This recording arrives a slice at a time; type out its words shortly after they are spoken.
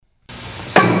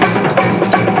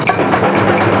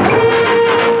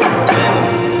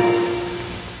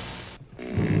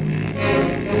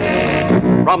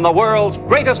From the world's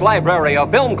greatest library of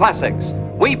film classics,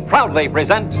 we proudly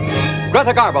present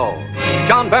Greta Garbo,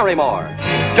 John Barrymore,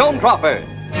 Joan Crawford,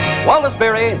 Wallace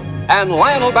Beery, and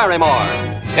Lionel Barrymore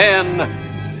in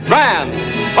Grand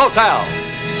Hotel.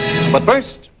 But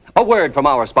first, a word from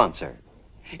our sponsor.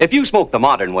 If you smoke the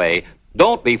modern way,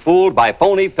 don't be fooled by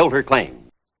phony filter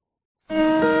claims.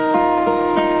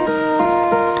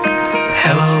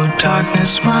 Hello,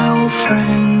 darkness, my old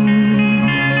friend.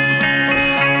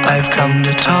 I've come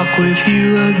to talk with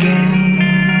you again.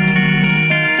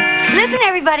 Listen,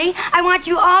 everybody, I want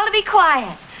you all to be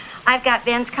quiet. I've got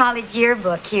Ben's college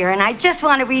yearbook here, and I just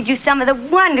want to read you some of the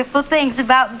wonderful things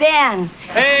about Ben.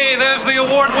 Hey, there's the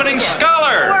award-winning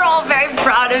scholar. We're all very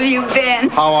proud of you, Ben.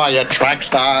 How are you, track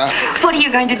star? What are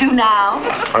you going to do now?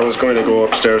 I was going to go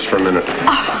upstairs for a minute.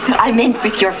 Oh, I meant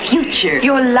with your future.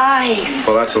 Your life.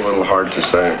 Well, that's a little hard to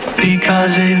say.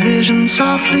 Because a vision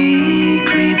softly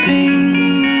creeping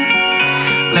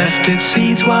left its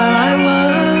seeds while I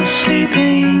was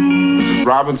sleeping. Mrs.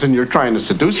 Robinson, you're trying to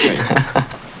seduce me.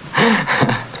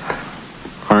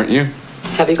 Aren't you?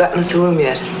 Have you gotten us a room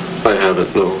yet? I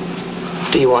haven't, no.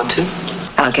 Do you want to?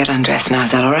 I'll get undressed now.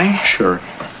 Is that all right? Sure.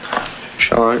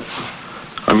 Shall I?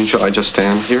 Shall I just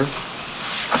stand here?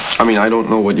 I don't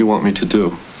know what you want me to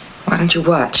do. Why don't you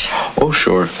watch? Oh,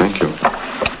 sure. Thank you.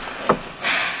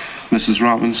 Mrs.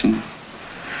 Robinson,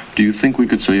 do you think we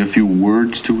could say a few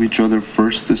words to each other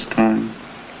first this time?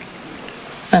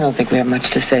 I don't think we have much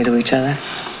to say to each other.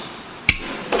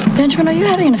 Benjamin, are you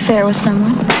having an affair with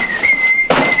someone?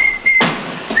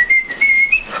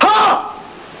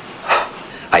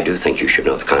 I do think you should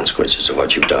know the consequences of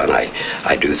what you've done.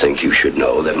 I do think you should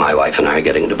know that my wife and I are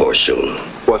getting a divorce soon.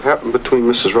 What happened between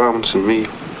Mrs. Robinson and me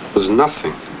was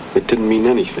nothing. It didn't mean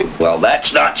anything. Well,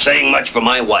 that's not saying much for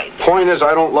my wife. Point is,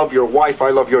 I don't love your wife.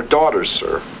 I love your daughters,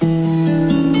 sir.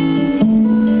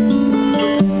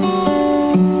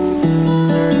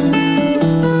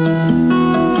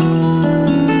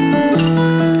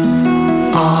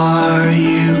 Are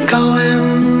you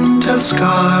going to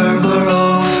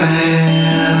Scarborough Fair?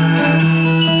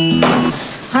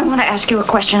 I want to ask you a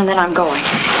question and then I'm going.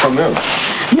 From them?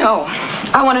 No,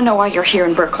 I want to know why you're here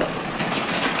in Berkeley.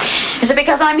 Is it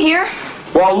because I'm here?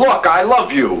 Well, look, I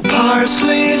love you.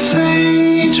 Parsley,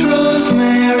 sage,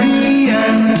 rosemary,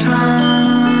 and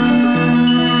thyme.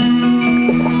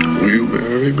 Will you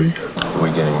marry me?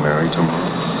 We're getting married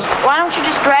tomorrow. Why don't you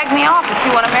just drag me off if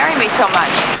you want to marry me so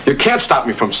much? You can't stop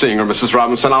me from seeing her, Mrs.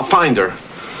 Robinson. I'll find her.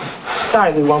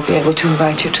 Sorry we won't be able to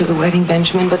invite you to the wedding,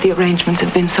 Benjamin, but the arrangements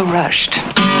have been so rushed.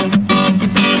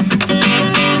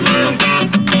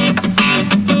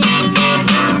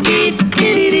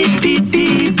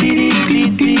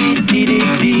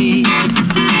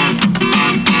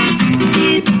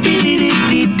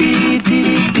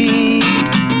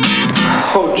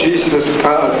 Oh, Jesus,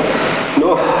 God.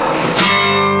 No.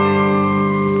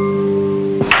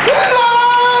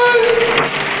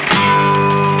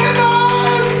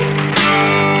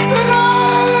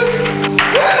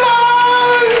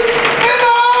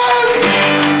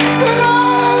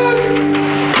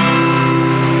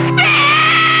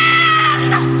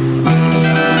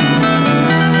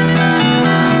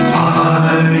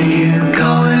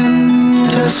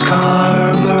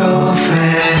 Scarborough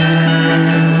Fair.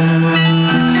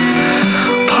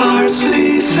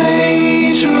 Parsley,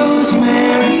 sage,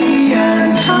 rosemary,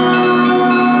 and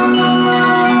thyme.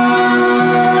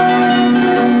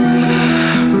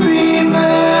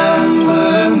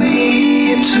 Remember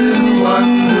me to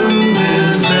one who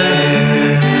is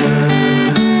there.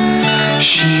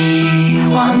 She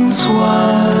once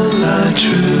was a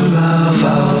true love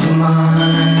of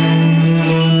mine.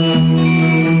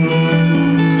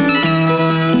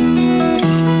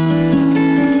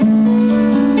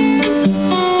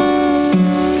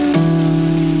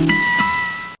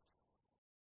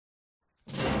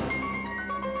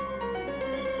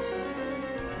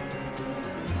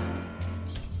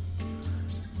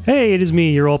 Hey, it is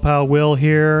me, your old pal Will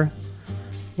here.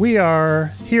 We are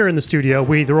here in the studio.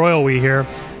 We, the royal we here,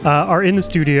 are in the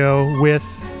studio with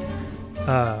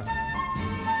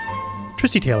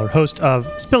Tristy Taylor, host of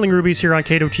Spilling Rubies here on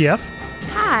KWTF.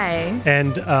 Hi.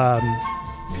 And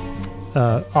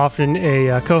often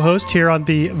a co-host here on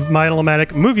the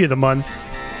Minomatic Movie of the Month.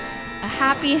 A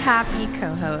happy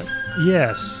co-host.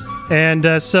 Yes.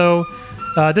 And so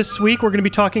this week we're going to be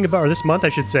talking about, or this month I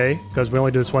should say, because we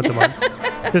only do this once a month.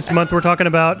 This month we're talking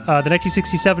about the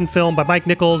 1967 film by Mike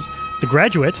Nichols, The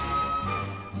Graduate.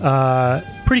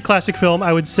 Pretty classic film,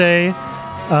 I would say.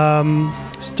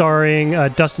 Starring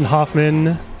Dustin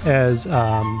Hoffman as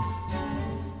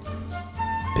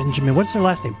Benjamin. What's their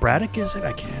last name? Braddock, is it?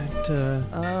 I can't.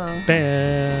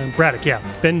 Ben Braddock. Yeah,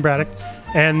 Ben Braddock,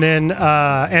 and then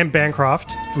Anne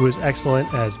Bancroft, who was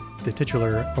excellent as the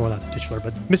titular. Well, not the titular,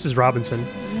 but Mrs. Robinson.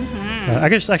 I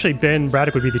guess actually Ben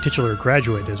Braddock would be the titular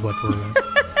graduate, is what we're.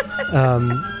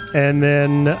 And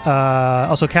then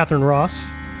also Catherine Ross,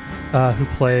 who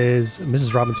plays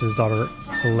Mrs. Robinson's daughter,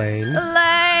 Elaine.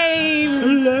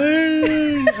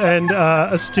 And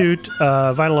astute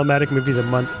Vinyl-O-Matic Movie of the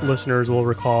Month listeners will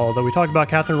recall that we talked about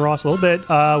Catherine Ross a little bit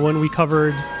when we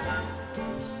covered...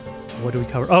 What did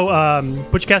we cover?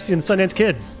 Butch Cassidy and the Sundance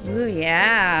Kid. Ooh,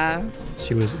 yeah.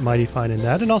 She was mighty fine in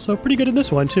that, and also pretty good in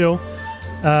this one, too.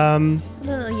 A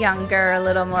little younger, a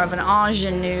little more of an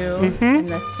ingenue in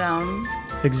this film.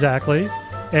 Exactly.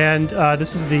 And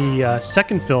this is the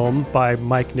second film by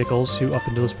Mike Nichols, who up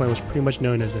until this point was pretty much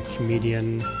known as a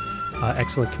comedian,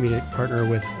 excellent comedic partner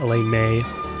with Elaine May.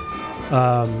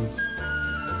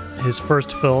 His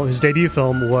first film, his debut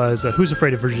film was Who's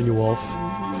Afraid of Virginia Woolf?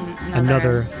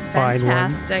 Another fine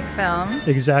one. Fantastic film.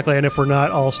 Exactly. And if we're not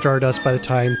all Stardust by the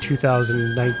time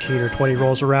 2019 or 20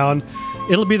 rolls around,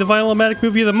 it'll be the Vinyl-O-Matic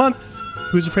Movie of the Month,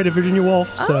 Who's Afraid of Virginia Woolf?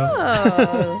 So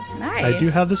Nice. I do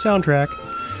have the soundtrack.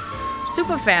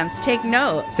 Superfans, take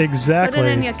note. Exactly. Put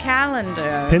it in your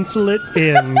calendar. Pencil it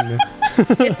in.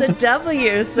 It's a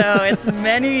W, so it's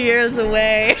many years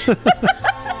away.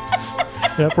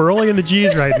 Yep, we're only in the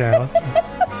G's right now.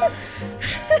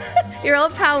 Your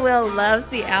old pal Will loves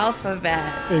the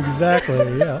alphabet.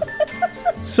 Exactly, yeah.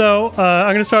 So I'm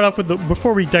going to start off with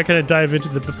before we kind of dive into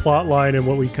the plot line and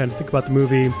what we kind of think about the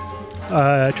movie.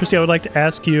 Tristy, I would like to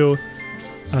ask you,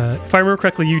 if I remember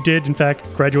correctly, you did, in fact,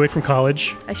 graduate from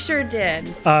college. I sure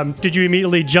did. Did you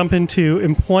immediately jump into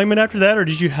employment after that, or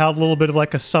did you have a little bit of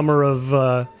like a summer of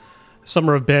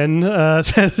Ben,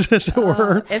 as it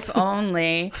were? If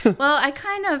only. Well, I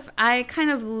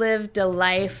kind of lived a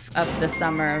life of the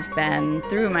summer of Ben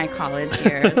through my college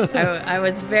years. I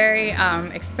was very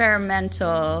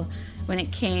experimental when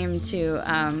it came to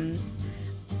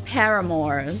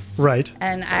paramours. Right.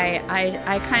 And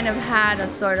I kind of had a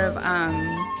sort of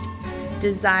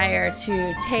desire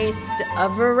to taste a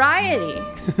variety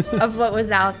of what was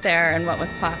out there and what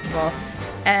was possible.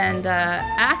 And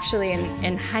actually,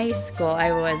 in high school,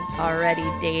 I was already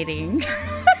dating.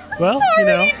 Well,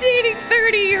 dating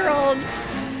 30-year-olds.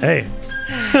 Hey.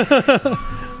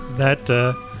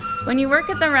 That. When you work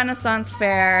at the Renaissance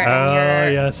Fair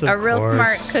and you're a real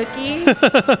smart cookie,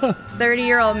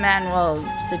 30-year-old men will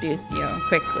seduce you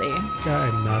quickly.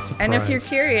 I'm not surprised. And if you're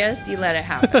curious, you let it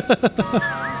happen.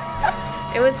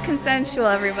 It was consensual,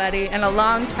 everybody, and a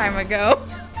long time ago.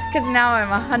 Because now I'm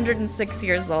 106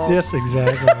 years old. Yes,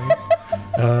 exactly.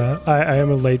 I am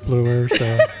a late bloomer,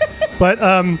 so. But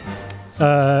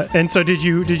and so did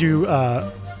you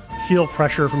feel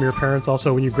pressure from your parents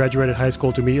also when you graduated high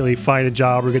school to immediately find a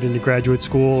job or get into graduate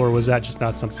school, or was that just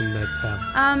not something that?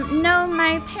 No,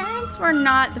 my parents were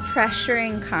not the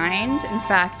pressuring kind. In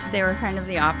fact, they were kind of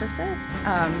the opposite.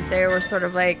 They were sort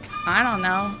of like, I don't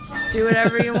know, do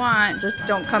whatever you want, just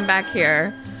don't come back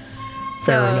here.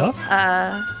 Fair enough.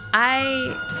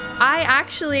 I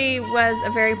actually was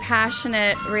a very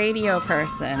passionate radio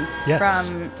person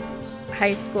from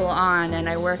high school on, and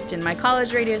I worked in my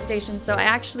college radio station, so I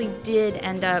actually did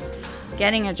end up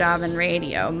getting a job in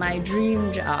radio, my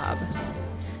dream job.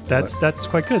 That's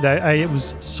quite good. I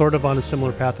was sort of on a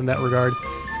similar path in that regard.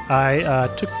 I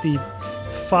took the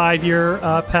 5-year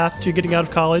path to getting out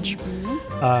of college.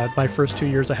 My first 2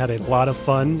 years I had a lot of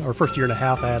fun, or first year and a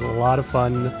half I had a lot of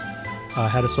fun.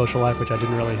 Had a social life, which I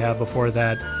didn't really have before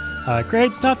that.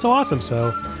 Grades, not so awesome,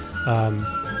 so I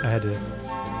had to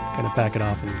kind of back it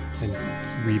off and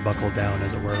re-buckle down,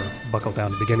 as it were. Buckle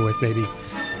down to begin with, maybe.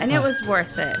 And it was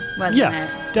worth it, wasn't it?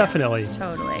 Yeah, definitely.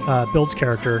 Totally. Builds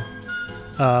character.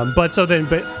 But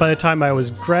by the time I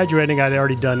was graduating, I'd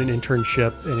already done an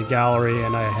internship in a gallery,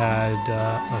 and I had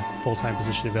a full-time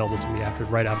position available to me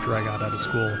right after I got out of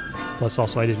school. Plus,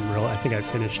 also, I think I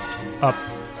finished up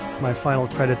my final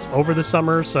credits over the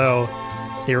summer, so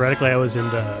theoretically I was in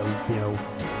the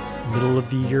middle of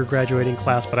the year graduating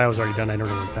class, but I was already done. I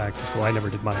never went back to school. I never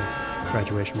did my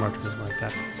graduation march or anything like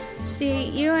that. See,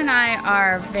 you and I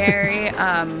are very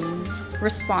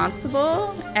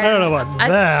responsible and I don't know about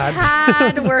that. A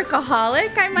tad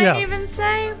workaholic, I might even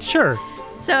say. Sure.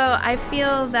 So I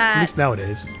feel that, at least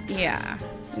nowadays. Yeah.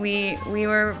 We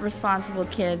were responsible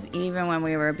kids even when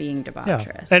we were being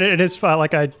debaucherous. Yeah. And it is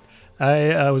like I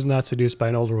was not seduced by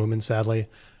an older woman, sadly,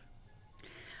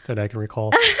 that I can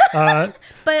recall.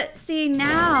 But see,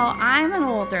 now I'm an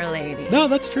older lady. No,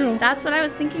 that's true. That's what I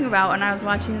was thinking about when I was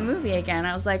watching the movie again.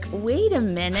 I was like, wait a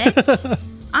minute.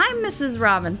 I'm Mrs.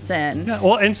 Robinson. Yeah,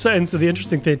 well, and so the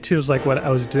interesting thing, too, is like what I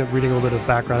was reading a little bit of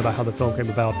background about how the film came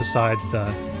about besides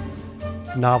the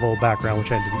novel background,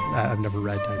 which I've never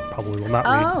read. I probably will not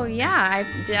read. Oh, yeah.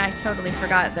 I totally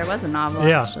forgot there was a novel,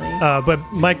 yeah. actually. But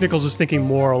Mike Nichols was thinking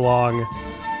more along,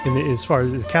 as far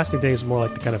as the casting things, more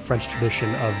like the kind of French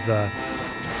tradition of the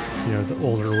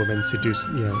older women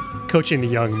coaching the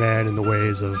young men in the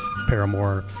ways of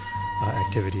paramour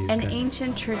activities. An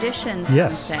ancient tradition,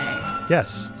 yes. some say.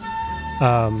 Yes.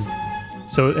 And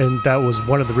that was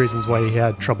one of the reasons why he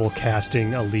had trouble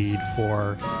casting a lead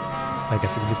for, I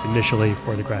guess at least initially,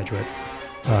 for The Graduate.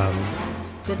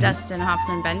 The Dustin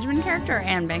Hoffman Benjamin character, or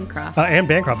Anne Bancroft? Anne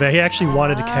Bancroft. He actually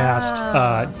wanted to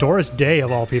cast Doris Day,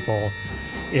 of all people,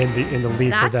 in the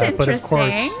lead for that. But of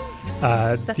course,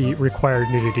 the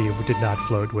required nudity did not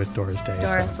float with Doris Day.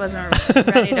 Doris wasn't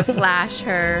ready to flash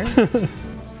her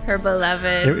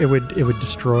beloved. It would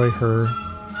destroy her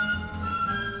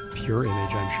pure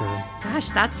image, I'm sure.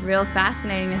 Gosh, that's real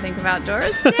fascinating to think about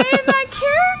Doris Day in that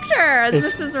character as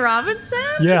Mrs. Robinson.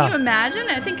 Yeah. Can you imagine?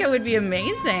 I think it would be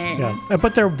amazing. Yeah,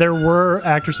 but there were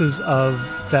actresses of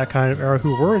that kind of era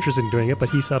who were interested in doing it, but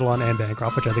he settled on Anne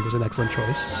Bancroft, which I think was an excellent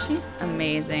choice. She's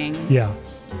amazing. Yeah.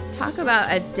 Talk about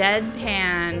a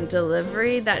deadpan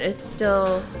delivery that is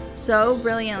still so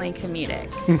brilliantly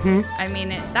comedic. Mm-hmm. I mean,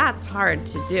 that's hard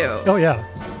to do. Oh, yeah.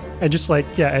 And just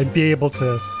and be able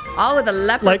to... All with a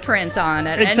leopard print on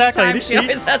it. Exactly. Anytime she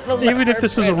always has a leopard even if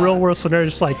this was a print real on. world scenario,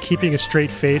 just like keeping a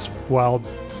straight face while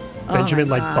Benjamin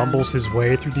bumbles his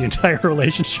way through the entire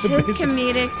relationship. His basically.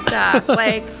 comedic stuff,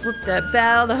 like with the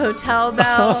bell, the hotel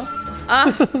bell.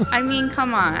 I mean,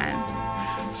 come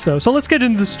on. So let's get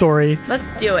into the story.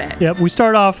 Let's do it. Yep. We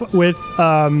start off with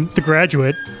The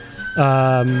Graduate.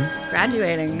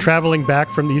 Graduating. Traveling back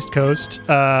from the East Coast.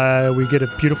 We get a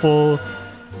beautiful...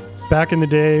 Back in the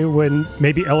day when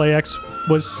maybe LAX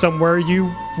was somewhere you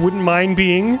wouldn't mind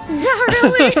being. Yeah,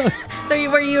 really?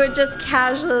 Where you would just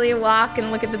casually walk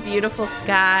and look at the beautiful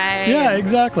sky. Yeah,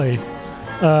 exactly.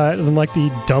 Unlike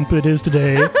the dump it is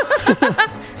today.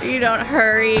 You don't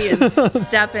hurry and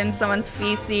step in someone's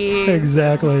feces.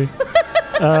 Exactly.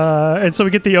 And so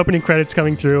we get the opening credits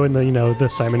coming through and the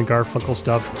Simon and Garfunkel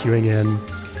stuff queuing in.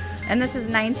 And this is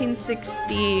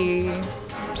 1960...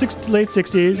 late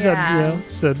 60s. Yeah.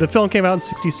 So the film came out in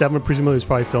 67. Presumably it was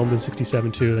probably filmed in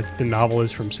 67 too. I think the novel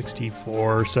is from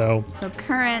 64 or so. So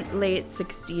current late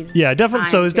 60s. Yeah, definitely.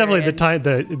 So it's period.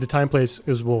 definitely the time place,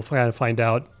 as we'll kind of find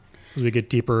out as we get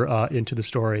deeper into the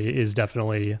story, is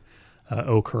definitely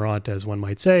au courant, as one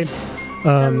might say.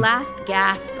 The last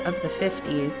gasp of the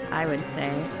 50s, I would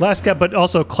say. Last gasp, but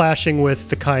also clashing with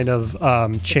the kind of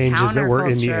changes that were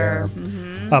in the air. Mm-hmm.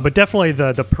 But definitely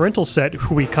the parental set,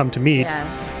 who we come to meet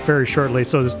very shortly.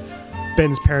 So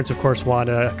Ben's parents, of course, want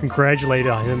to congratulate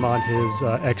him on his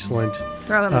excellent...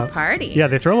 Throw him a party. Yeah,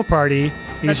 they throw him a party.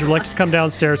 He's reluctant to come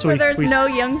downstairs. So there's no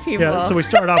young people. Yeah, so we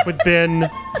start off with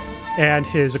Ben and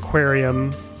his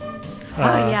aquarium.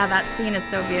 Yeah, that scene is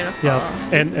so beautiful.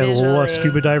 Yeah, and a little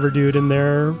scuba diver dude in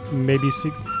there. Maybe,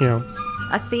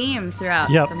 a theme throughout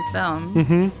the film.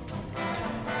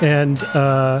 Mm-hmm. And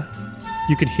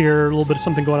you could hear a little bit of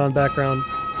something going on in the background.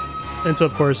 And so,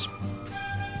 of course,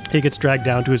 he gets dragged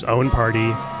down to his own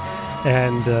party.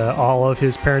 And all of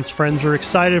his parents' friends are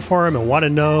excited for him and want to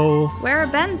know... Where are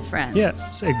Ben's friends?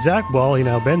 Yes, exactly.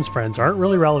 Well, Ben's friends aren't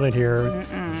really relevant here.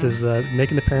 This is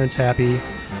making the parents happy.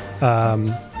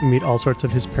 We meet all sorts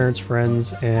of his parents'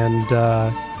 friends. And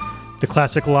the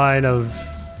classic line of,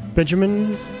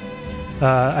 Benjamin,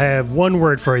 I have one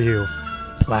word for you.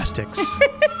 Plastics.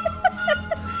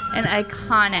 An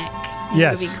iconic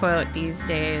movie quote these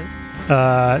days.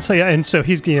 So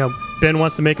he's, Ben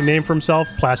wants to make a name for himself.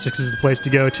 Plastics is the place to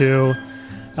go to.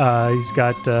 He's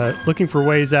got looking for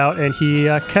ways out, and he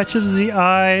catches the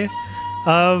eye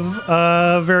of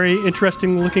a very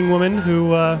interesting looking woman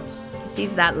who...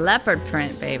 sees that leopard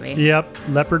print, baby. Yep,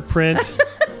 leopard print.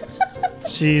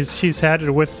 She's had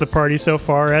it with the party so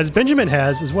far, as Benjamin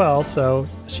has as well, so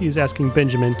she's asking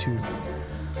Benjamin to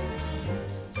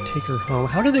take her home.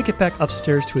 How did they get back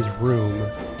upstairs to his room?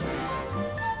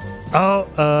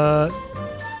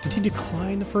 Did he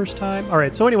decline the first time? All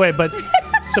right, so anyway,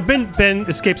 so Ben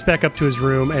escapes back up to his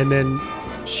room, and then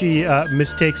she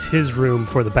mistakes his room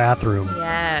for the bathroom.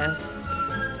 Yes.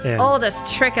 And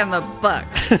oldest trick in the book.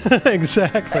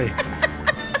 Exactly.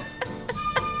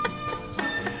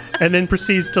 And then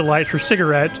proceeds to light her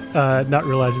cigarette, not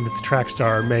realizing that the track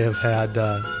star may have had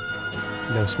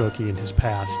no smoking in his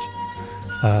past.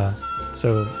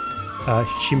 So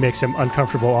she makes him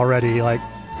uncomfortable already. Like,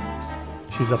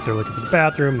 she's up there looking for the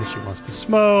bathroom, and she wants to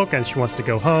smoke, and she wants to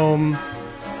go home.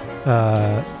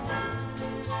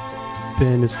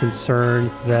 Ben is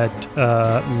concerned that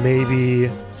maybe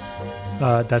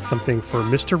that's something for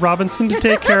Mr. Robinson to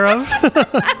take care of.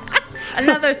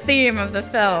 Another theme of the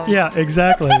film. Yeah,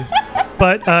 exactly.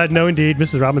 But no, indeed,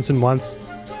 Mrs. Robinson wants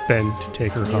Ben to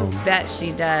take her home. You bet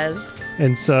she does.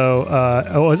 And so,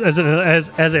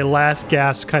 as a last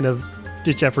gasp kind of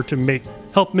ditch effort to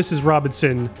help Mrs.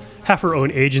 Robinson have her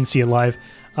own agency in life,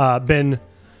 Ben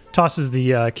tosses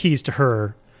the keys to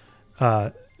her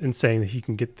and saying that he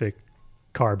can get the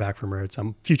car back from her at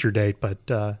some future date, but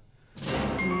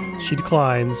she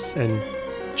declines and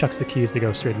chucks the keys to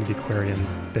go straight into the aquarium.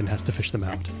 Ben has to fish them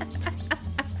out.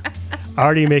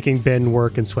 Already making Ben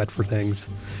work and sweat for things.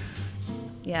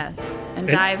 Yes, and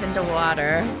dive into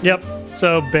water. Yep.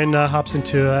 So Ben hops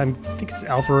into, I think it's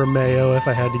Alfa Romeo, if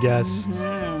I had to guess.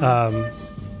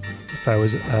 If I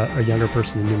was a younger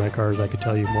person who knew my cars, I could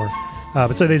tell you more.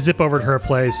 But so they zip over to her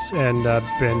place, and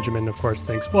Benjamin, of course,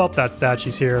 thinks, well, that's that.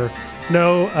 She's here.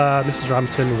 No, Mrs.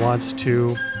 Robinson wants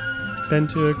Ben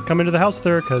to come into the house with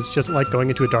her because she doesn't like going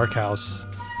into a dark house.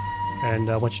 And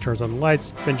once she turns on the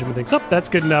lights, Benjamin thinks, oh, that's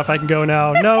good enough. I can go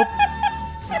now. Nope.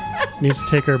 Needs to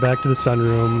take her back to the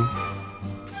sunroom.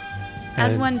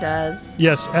 As one does.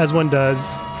 Yes, as one does.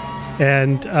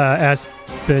 And asks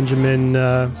Benjamin,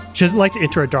 she doesn't like to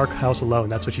enter a dark house alone.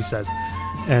 That's what she says.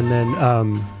 And then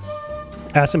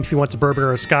asks him if he wants a bourbon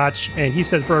or a scotch. And he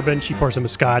says bourbon. She pours him a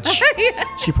scotch. Yeah.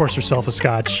 She pours herself a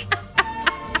scotch.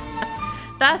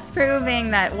 Thus proving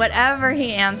that whatever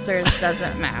he answers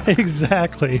doesn't matter.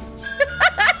 Exactly.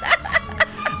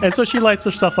 And so she lights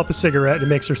herself up a cigarette and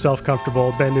makes herself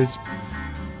comfortable. Ben is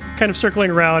kind of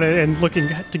circling around and looking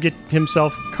to get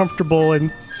himself comfortable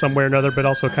in some way or another, but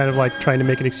also kind of like trying to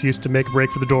make an excuse to make a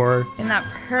break for the door. In that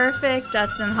perfect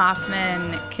Dustin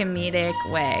Hoffman comedic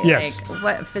way. Yes. Like,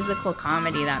 what physical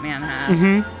comedy that man has.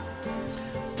 Mm-hmm.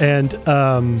 And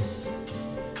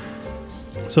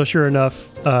so sure enough,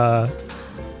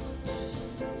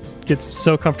 gets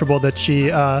so comfortable that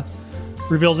she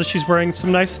reveals that she's wearing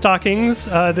some nice stockings,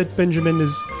 that Benjamin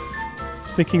is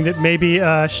thinking that maybe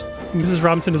Mrs.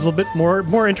 Robinson is a little bit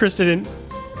more interested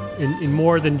in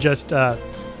more than just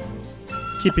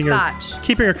keeping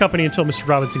her company until Mr.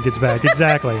 Robinson gets back.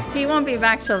 Exactly. He won't be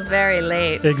back till very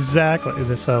late.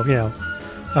 Exactly. So,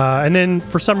 and then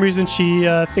for some reason she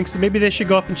thinks that maybe they should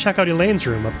go up and check out Elaine's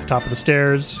room up at the top of the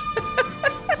stairs.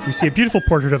 You see a beautiful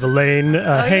portrait of Elaine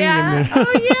hanging in there. Oh,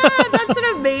 yeah. That's an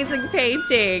amazing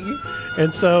painting.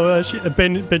 And so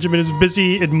Benjamin is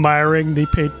busy admiring the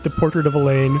portrait of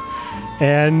Elaine.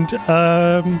 And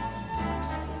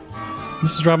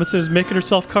Mrs. Robinson is making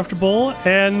herself comfortable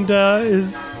and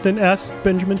is then asks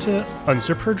Benjamin to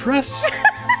unzip her dress.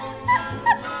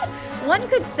 One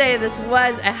could say this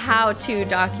was a how-to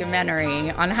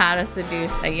documentary on how to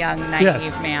seduce a young,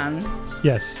 naive man.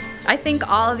 Yes. I think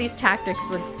all of these tactics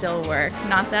would still work.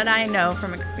 Not that I know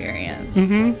from experience.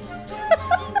 Mm-hmm.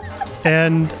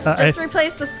 And just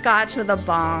replace the scotch with a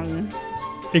bong.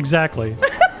 Exactly.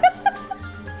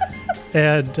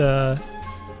 And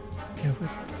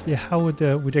how would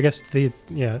I guess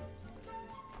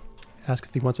ask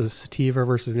if he wants a sativa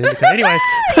versus an indica. Anyways.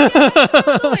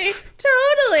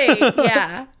 Totally.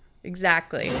 Yeah.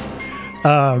 Exactly.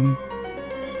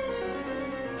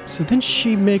 So then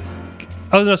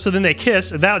so then they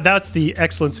kiss. That's the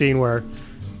excellent scene where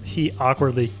he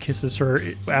awkwardly kisses her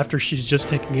after she's just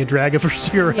taking a drag of her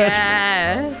cigarette.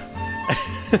 Yes.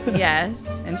 Yes.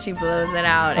 And she blows it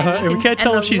out. And we can't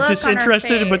tell if she's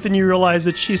disinterested, but then you realize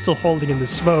that she's still holding in the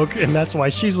smoke, and that's why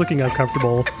she's looking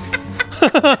uncomfortable.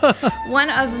 One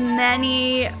of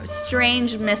many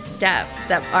strange missteps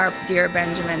that our dear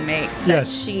Benjamin makes that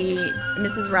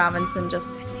Mrs. Robinson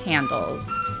just handles,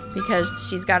 because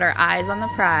she's got her eyes on the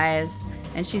prize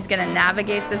and she's going to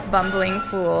navigate this bumbling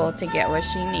fool to get what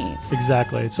she needs.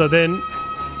 Exactly. So then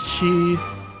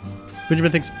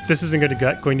Benjamin thinks this isn't going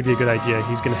to be a good idea.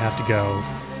 He's going to have to go.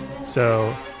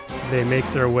 So they make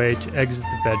their way to exit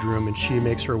the bedroom, and she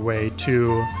makes her way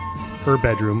to her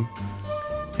bedroom.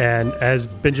 And as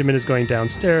Benjamin is going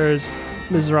downstairs,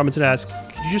 Mrs. Robinson asks,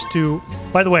 could you just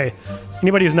by the way,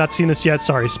 anybody who's not seen this yet,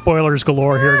 sorry, spoilers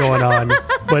galore here going on,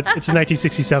 but it's a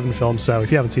 1967 film, so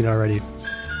if you haven't seen it already,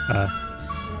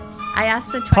 I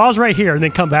asked pause right here and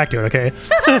then come back to it, okay?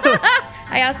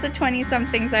 I asked the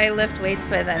 20-somethings I lift weights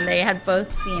with, and they had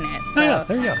both seen it. So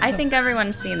there you go. I think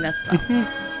everyone's seen this film.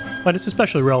 But it's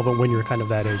especially relevant when you're kind of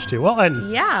that age, too. Well,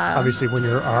 and obviously when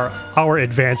you're our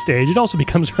advanced age, it also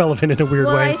becomes relevant in a weird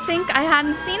way. Well, I think I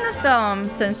hadn't seen the film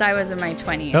since I was in my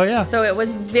 20s. Oh, yeah. So it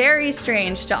was very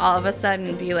strange to all of a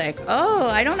sudden be like, oh,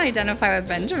 I don't identify with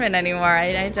Benjamin anymore.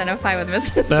 I identify with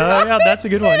Mrs. Robinson. Yeah, that's a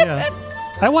good one, yeah.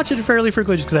 I watch it fairly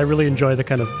frequently just because I really enjoy the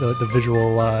kind of the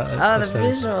visual. The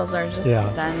visuals are just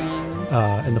stunning.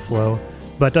 And the flow.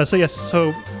 But so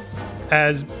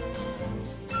as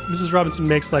Mrs. Robinson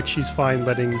makes like she's fine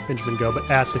letting Benjamin go, but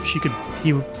asks if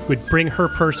he would bring her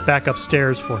purse back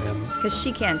upstairs for him. Because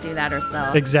she can't do that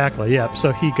herself. Exactly, yeah.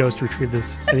 So he goes to retrieve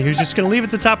this, and he was just going to leave it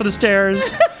at the top of the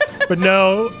stairs. But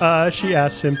no, she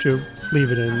asks him to leave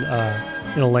it in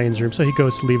Elaine's room. So he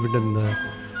goes to leave it in the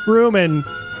room, and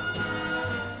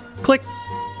click,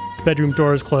 the bedroom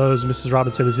door is closed. Mrs.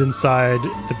 Robinson is inside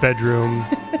the bedroom.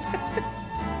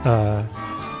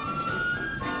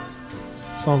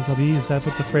 Sans habit, is that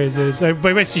what the phrase is?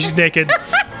 Basically, she's naked.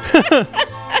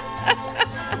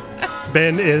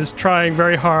 Ben is trying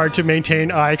very hard to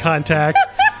maintain eye contact.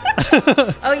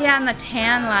 Oh, yeah, and the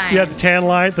tan line. Yeah, the tan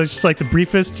line. That's just like the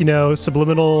briefest,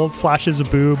 subliminal flashes of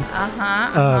boob.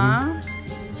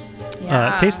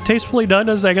 Yeah. Tastefully done,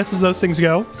 as those things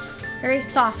go. Very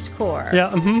soft core.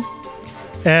 Yeah,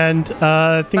 And things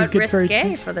but get very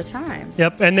risque for the time.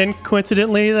 Yep, and then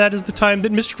coincidentally, that is the time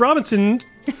that Mr. Robinson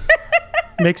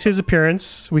makes his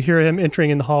appearance. We hear him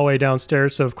entering in the hallway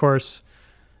downstairs. So, of course,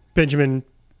 Benjamin,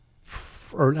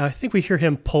 or I think we hear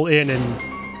him pull in and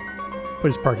put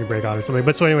his parking brake on or something.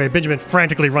 But so anyway, Benjamin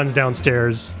frantically runs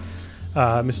downstairs.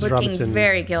 Mrs. Looking Robinson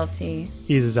very guilty.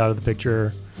 Eases out of the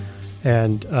picture.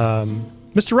 And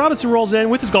Mr. Robinson rolls in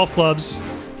with his golf clubs.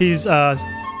 He's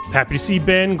happy to see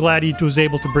Ben, glad he was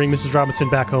able to bring Mrs. Robinson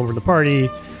back home from the party.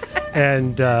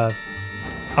 And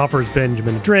offers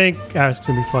Benjamin a drink, asks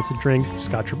him if he wants a drink,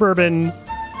 scotch or bourbon.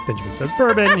 Benjamin says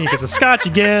bourbon. He gets a scotch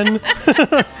again.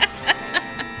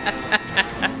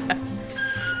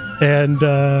 And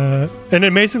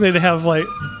amazingly, they have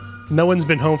no one's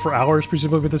been home for hours,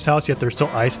 presumably, with this house, yet there's still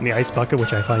ice in the ice bucket,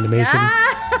 which I find amazing.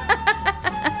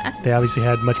 They obviously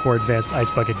had much more advanced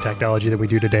ice bucket technology than we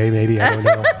do today, maybe. I don't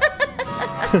know.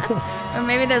 Or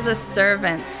maybe there's a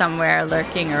servant somewhere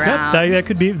lurking around. Yep, that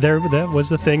could be. That was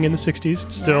the thing in the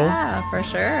 60s still. Yeah, for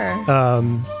sure.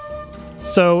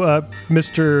 So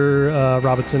Mr.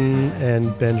 Robinson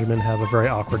and Benjamin have a very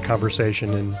awkward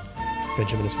conversation, and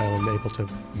Benjamin is finally able to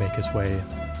make his way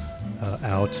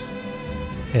out.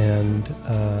 And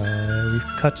we've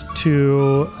cut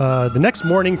to the next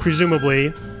morning,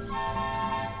 presumably.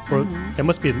 Or it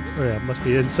must be. It must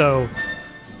be. And so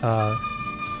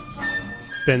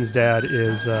Ben's dad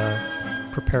is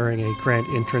preparing a grand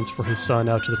entrance for his son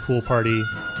out to the pool party.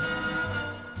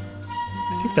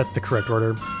 I think that's the correct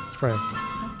order. Right.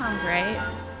 That sounds right.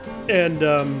 And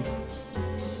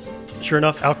sure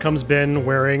enough, out comes Ben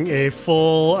wearing a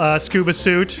full scuba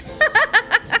suit,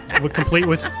 complete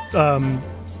with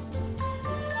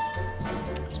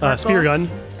spear gun.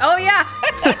 Oh, yeah.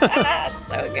 That's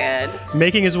so good.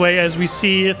 Making his way, as we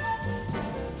see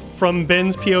from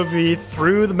Ben's POV,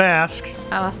 through the mask.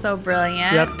 Oh, so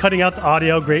brilliant. Yep, cutting out the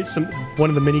audio. One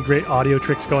of the many great audio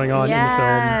tricks going on in the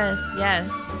film. Yes.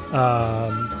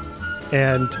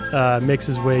 And makes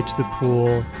his way to the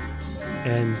pool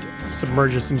and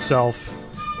submerges himself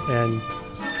and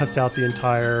cuts out the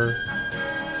entire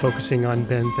focusing on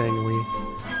Ben thing. We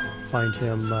find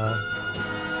him.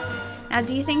 Now,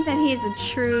 do you think that he's a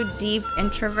true deep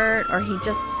introvert, or he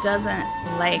just doesn't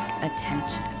like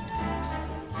attention?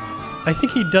 I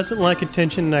think he doesn't like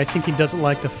attention, and I think he doesn't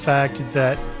like the fact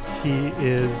that he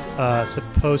is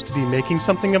supposed to be making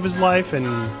something of his life, and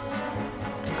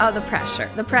the pressure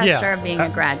of being a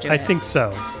graduate. I think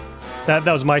so. That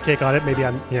was my take on it. Maybe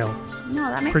I'm no,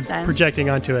 that makes sense. Projecting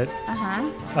onto it.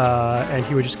 And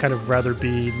he would just kind of rather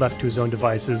be left to his own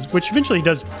devices, which eventually he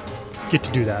does get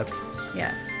to do that.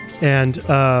 Yes. And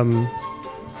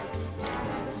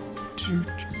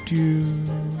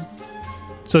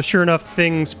so sure enough,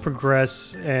 things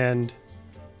progress, and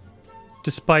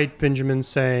despite Benjamin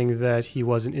saying that he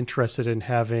wasn't interested in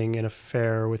having an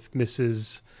affair with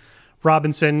Mrs.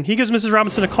 Robinson, he gives Mrs.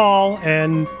 Robinson a call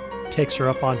and takes her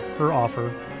up on her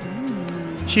offer.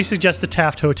 She suggests the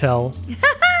Taft Hotel.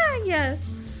 Yes.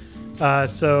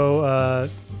 So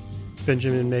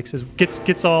Benjamin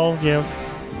gets all,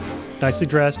 nicely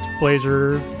dressed,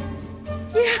 blazer,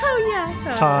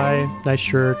 totally. tie, nice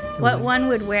shirt. What one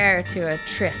would wear to a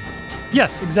tryst.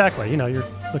 Yes, exactly. You're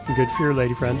looking good for your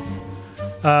lady friend.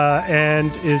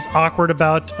 And is awkward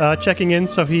about checking in,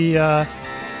 so he, the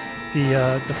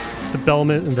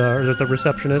bellman, the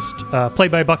receptionist,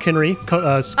 played by Buck Henry,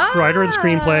 writer of the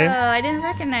screenplay. Oh, I didn't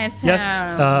recognize him. Yes,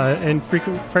 and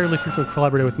fairly frequent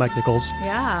collaborator with Mike Nichols.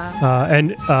 Yeah.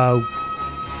 And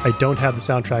I don't have the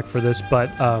soundtrack for this, but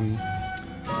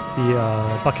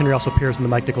Buck Henry also appears in the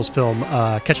Mike Nichols film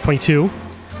Catch-22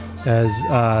 as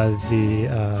the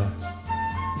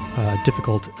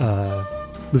difficult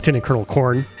Lieutenant Colonel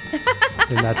Korn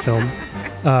in that film.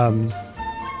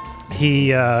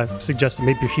 He suggested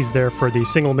maybe he's there for the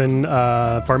Singleman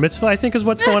bar mitzvah, I think is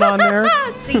what's going on there.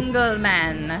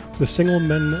 Singleman. The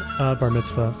Singleman bar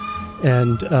mitzvah.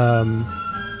 And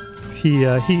he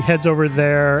heads over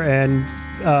there, and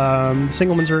the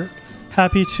Singlemans are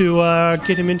happy to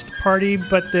get him into the party,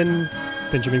 but then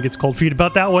Benjamin gets cold feet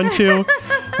about that one too.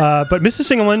 But Mrs.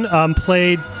 Singleman,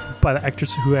 played by the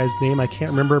actress who has name I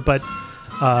can't remember, but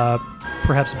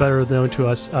perhaps better known to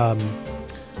us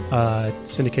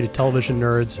syndicated television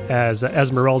nerds as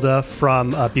Esmeralda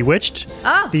from Bewitched,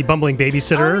 the bumbling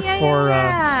babysitter for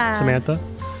Samantha.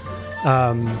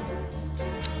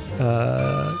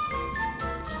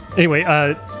 Anyway,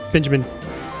 Benjamin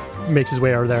makes his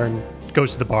way over there and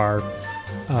goes to the bar,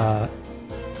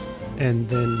 and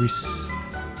then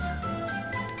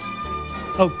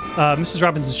Mrs.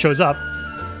 Robinson shows up.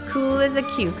 Cool as a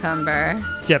cucumber.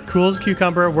 Yep, cool as a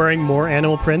cucumber, wearing more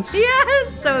animal prints.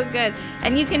 Yes, so good.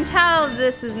 And you can tell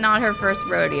this is not her first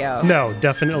rodeo. No,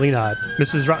 definitely not. I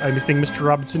think Mr.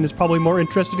 Robinson is probably more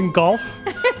interested in golf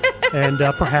and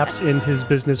perhaps in his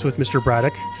business with Mr.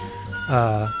 Braddock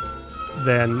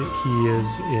than he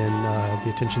is in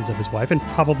the attentions of his wife, and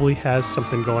probably has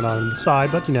something going on the side,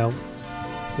 but,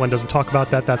 one doesn't talk about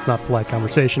that. That's not polite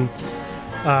conversation.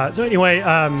 So anyway,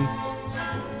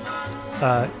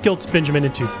 guilts Benjamin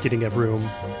into getting a room.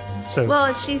 So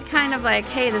well, she's kind of like,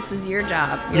 hey, this is your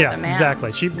job. You're the man.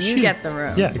 Exactly. She get the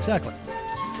room. Yeah, exactly.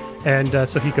 And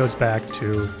so he goes back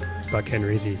to Buck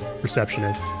Henry, the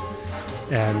receptionist,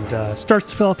 and starts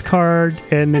to fill out the card,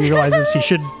 and then realizes he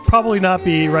should probably not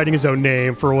be writing his own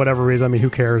name for whatever reason. I mean, who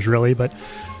cares really? But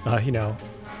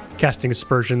casting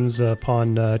aspersions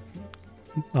upon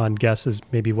on guesses,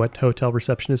 maybe what hotel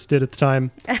receptionists did at the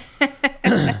time.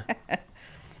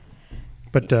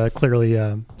 But clearly,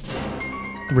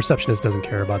 the receptionist doesn't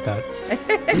care about that.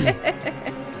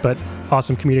 But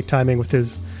awesome comedic timing with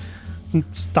his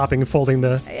stopping and folding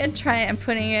the... And trying and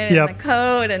putting it in the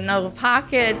coat and no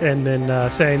pockets. And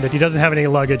then saying that he doesn't have any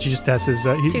luggage. He just has his...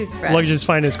 toothbrush. Luggage is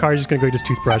fine in his car. He's just going to go get his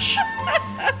toothbrush.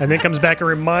 And then comes back and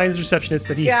reminds the receptionist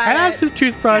that he has his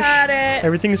toothbrush. Got it.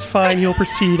 Everything is fine. He'll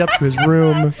proceed up to his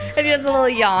room. And he does a little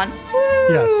yawn. Woo!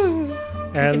 Yes. You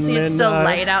can see it's still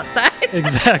light outside.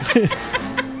 Exactly.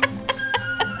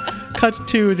 Cut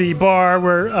to the bar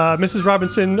where Mrs.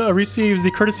 Robinson receives the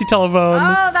courtesy telephone.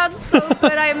 Oh, that's so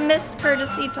good. I miss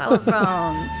courtesy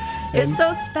telephones. It was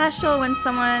so special when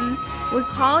someone would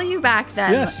call you back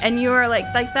then. Yes. And you were like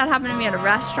that happened to me at a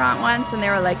restaurant once, and they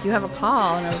were like, you have a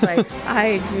call. And I was like,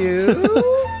 I do?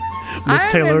 Miss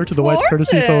Taylor, to the white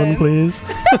courtesy phone, please.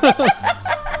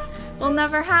 We'll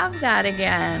never have that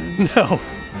again. No.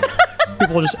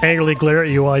 People will just angrily glare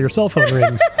at you while your cell phone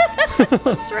rings.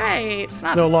 That's right. It's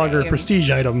no longer a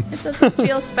prestige item. It doesn't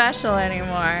feel special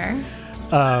anymore.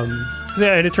 And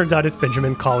it turns out it's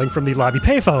Benjamin calling from the lobby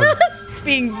payphone.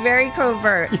 Being very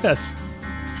covert. Yes.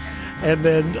 And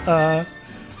then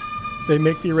they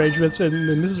make the arrangements, and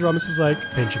then Mrs. Robinson's like,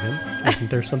 Benjamin, isn't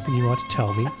there something you want to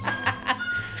tell me?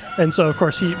 And so, of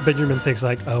course, Benjamin thinks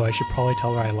like, oh, I should probably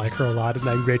tell her I like her a lot and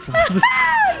I'm grateful for this.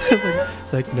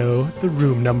 It's like, no, the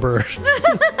room number.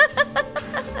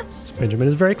 So Benjamin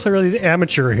is very clearly the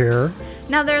amateur here.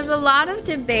 Now, there's a lot of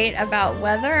debate about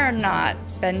whether or not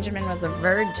Benjamin was a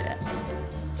virgin.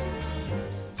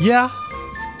 Yeah.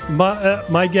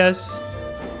 My guess...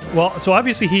 Well, so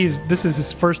obviously this is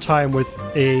his first time with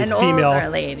an female older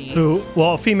lady.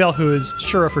 A female who is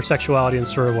sure of her sexuality and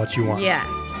sure of what she wants. Yes,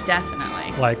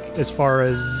 definitely. Like, as far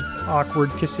as awkward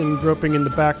kissing, groping in the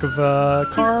back of a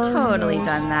car. He's totally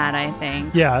done that, I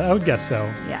think. Yeah, I would guess so.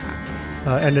 Yeah.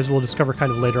 And as we'll discover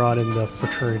kind of later on in the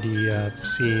fraternity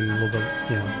scene, we'll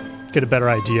get a better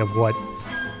idea of what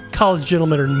college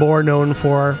gentlemen are more known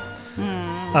for.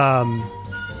 So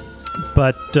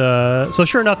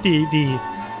sure enough, the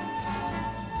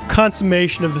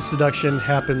consummation of the seduction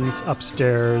happens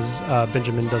upstairs.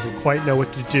 Benjamin doesn't quite know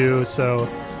what to do, so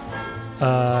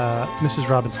Mrs.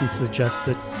 Robinson suggests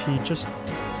that he just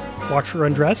watch her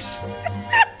undress.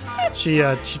 She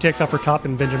takes off her top,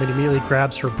 and Benjamin immediately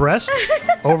grabs her breast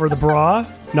over the bra.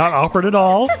 Not awkward at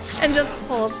all. And just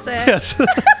holds it. Yes.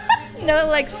 No,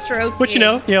 like, stroking. Which,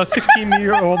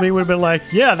 16-year-old me would have been like,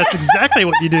 yeah, that's exactly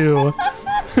what you do.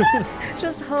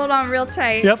 Just hold on real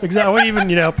tight. Yep, exactly. Well, even,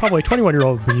 probably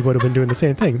 21-year-old me would have been doing the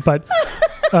same thing. But,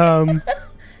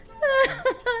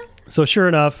 so sure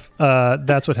enough,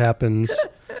 that's what happens.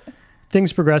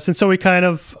 Things progress. And so we kind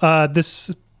of, this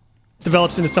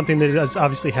develops into something that is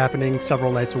obviously happening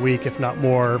several nights a week, if not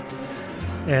more.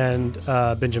 And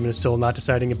Benjamin is still not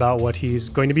deciding about what he's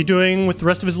going to be doing with the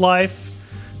rest of his life.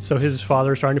 So his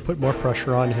father is starting to put more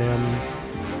pressure on him.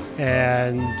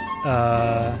 And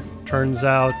turns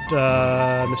out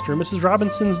Mr. and Mrs.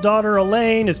 Robinson's daughter,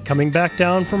 Elaine, is coming back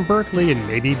down from Berkeley, and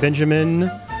maybe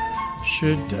Benjamin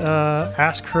should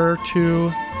ask her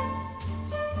to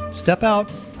step out,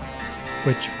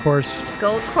 which, of course...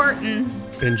 Go courtin'.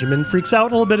 Benjamin freaks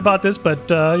out a little bit about this, but,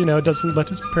 doesn't let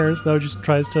his parents know, just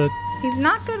tries to... He's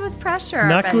not good with pressure,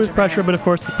 Not Benjamin. good with pressure, but, of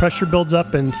course, the pressure builds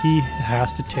up, and he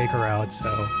has to take her out, so...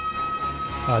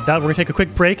 we're going to take a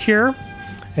quick break here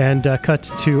and cut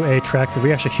to a track that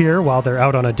we actually hear while they're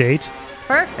out on a date.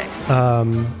 Perfect.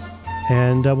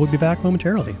 And we'll be back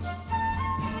momentarily.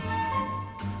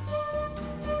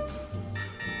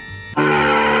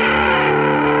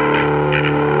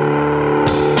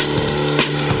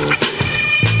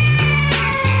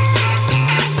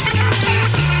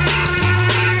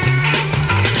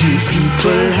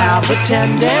 People have a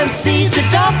tendency to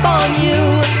dump on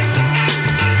you.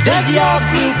 Does your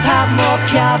group have more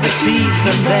cavities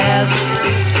than theirs?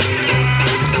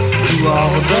 Do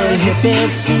all the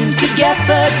hippies seem to get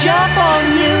the jump on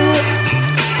you?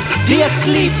 Do you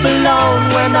sleep alone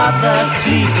when others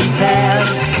sleep in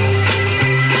pairs?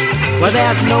 Well,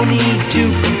 there's no need to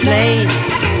complain.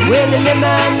 We'll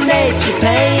eliminate your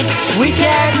pain. We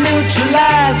can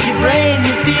neutralize your brain.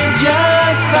 You feel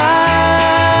just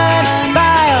fine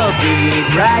by a big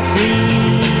bright green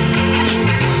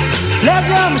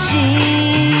pleasure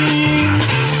machine.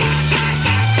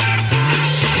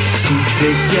 Two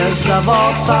figures of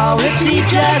authority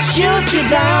just shoot you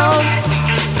down.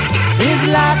 Is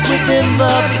life within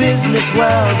the business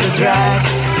world a drag?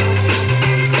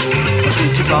 Or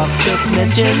did your boss just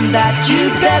mention that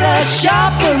you'd better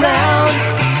shop around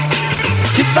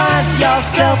to find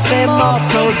yourself a more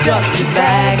productive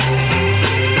bag?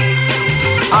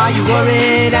 Are you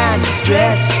worried and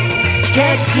distressed?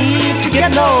 Can't seem to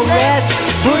get no rest.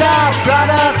 Put our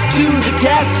product to the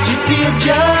test. You feel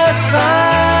just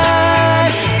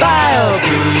fine by a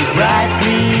big bright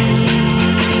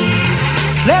green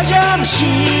pleasure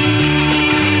machine.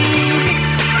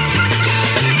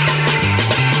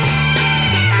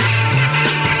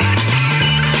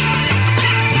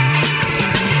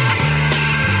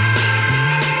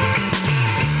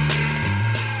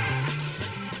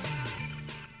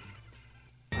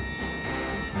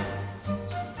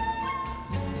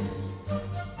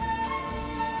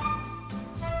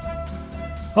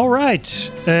 All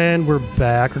right, and we're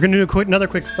back. We're going to do another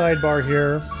quick sidebar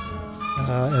here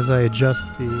as I adjust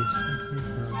the...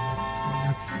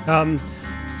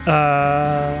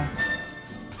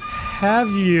 have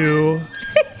you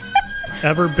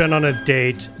ever been on a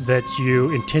date that you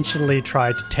intentionally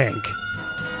tried to tank?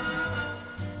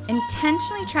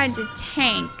 Intentionally tried to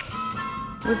tank?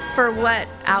 For what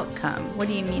outcome? What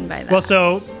do you mean by that? Well,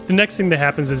 so the next thing that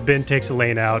happens is Ben takes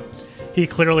Elaine out. He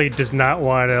clearly does not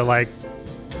want to,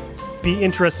 be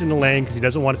interested in Elaine because he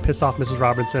doesn't want to piss off Mrs.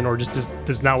 Robinson, or just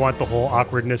does not want the whole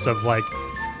awkwardness of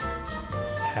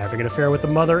having an affair with the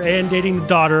mother and dating the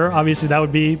daughter. Obviously that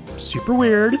would be super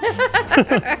weird.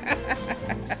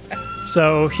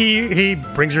 So he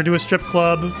brings her to a strip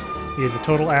club. He is a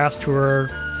total ass to her,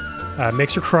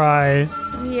 makes her cry.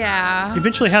 Yeah.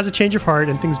 Eventually has a change of heart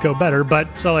and things go better, but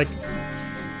so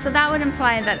that would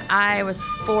imply that I was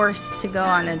forced to go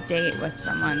on a date with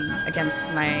someone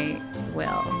against my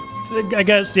will. I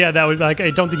guess, yeah, that would, I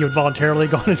don't think you would voluntarily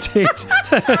go on a date.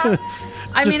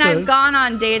 I've gone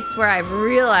on dates where I've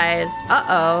realized,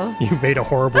 you've made a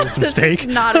horrible mistake. This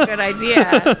is not a good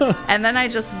idea. And then I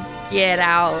just get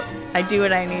out. I do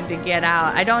what I need to get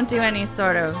out. I don't do any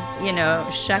sort of,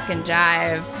 shuck and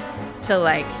jive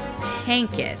to,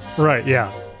 tank it. Right,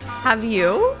 yeah. Have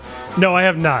you? No, I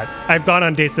have not. I've gone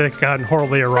on dates that have gotten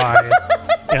horribly awry.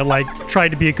 And tried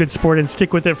to be a good sport and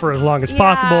stick with it for as long as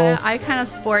possible. I kind of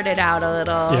sported out a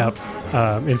little.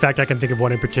 Yep. In fact, I can think of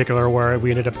one in particular where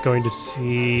we ended up going to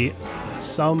see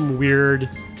some weird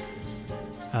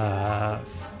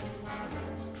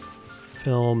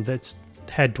film that's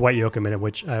had Dwight Yoakam in it,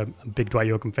 which I'm a big Dwight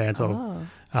Yoakam fan. So,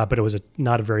 but it was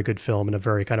not a very good film and a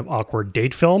very kind of awkward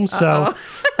date film. So,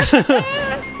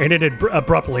 and it ended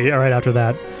abruptly right after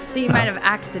that. So you might have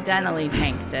accidentally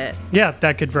tanked it. Yeah,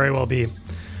 that could very well be.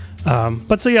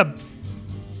 But so yeah,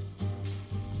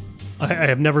 I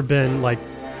have never been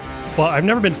I've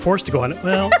never been forced to go on it.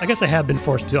 Well, I guess I have been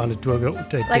forced to on a date.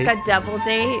 A double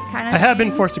date kind of I have been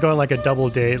forced to go on a double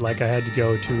date. I had to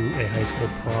go to a high school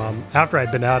prom after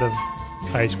I'd been out of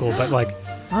high school, but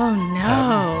oh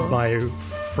no. My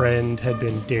friend had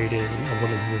been dating a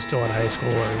woman who was still in high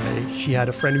school, and she had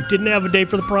a friend who didn't have a date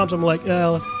for the prom, so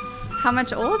I'm How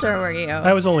much older were you?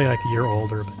 I was only like a year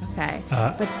older. Okay,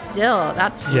 but still,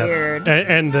 that's weird.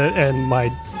 And my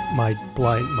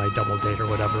double date or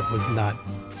whatever was not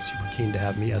super keen to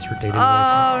have me as her dating license.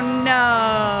 Oh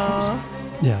no.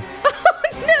 Yeah.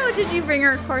 Oh no! Did you bring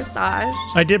her corsage?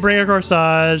 I did bring a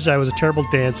corsage. I was a terrible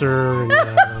dancer, and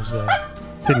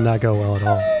did not go well at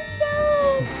all.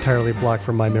 No. Entirely blocked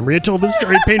from my memory until this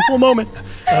very painful moment.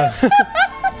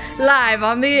 Live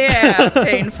on the air,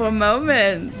 painful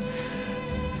moments.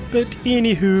 But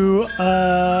anywho,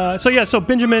 so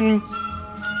Benjamin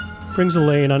brings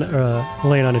Elaine on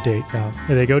a date now,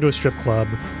 and they go to a strip club.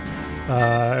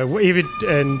 Even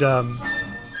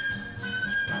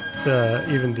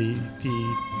the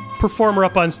performer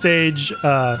up on stage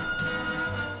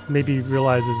maybe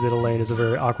realizes that Elaine is a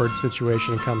very awkward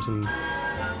situation and comes and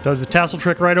does the tassel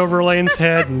trick right over Elaine's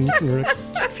head, and you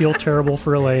feel terrible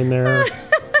for Elaine there.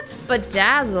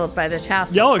 Bedazzled by the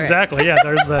tassel Oh, trick. exactly. Yeah,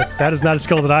 there's that. That is not a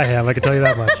skill that I have. I can tell you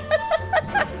that much.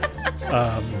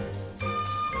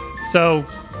 So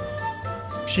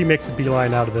she makes a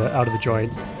beeline out of the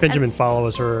joint. Benjamin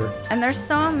follows her. And there's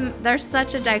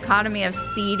such a dichotomy of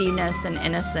seediness and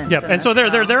innocence. Yep. And so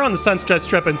they're on the Sunset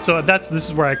Strip, and so this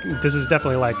is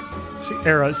definitely like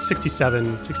era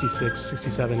 67, 66,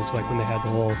 67 is like when they had the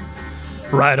whole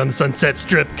ride on the Sunset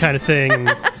Strip kind of thing. And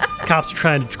cops are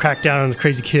trying to crack down on the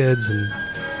crazy kids,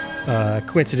 and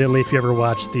coincidentally, if you ever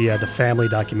watched the family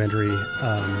documentary,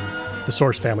 the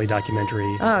Source family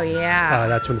documentary. Oh yeah.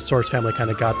 That's when the Source family kind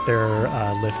of got their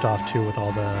lift off too, with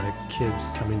all the kids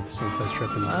coming to the Sunset Strip.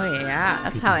 And oh yeah,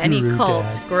 that's how any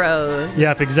cult grows.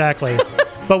 Yep, exactly.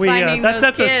 But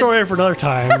that's a story for another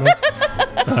time.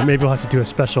 Maybe we'll have to do a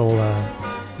special.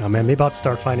 Maybe I'll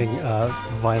start finding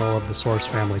vinyl of the Source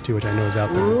family too, which I know is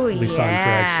out there, Ooh, at least on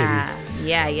Drag City.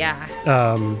 Yeah.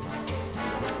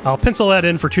 I'll pencil that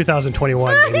in for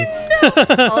 2021. Maybe.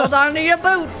 Hold on to your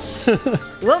boots.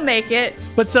 We'll make it.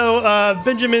 But so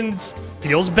Benjamin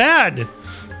feels bad.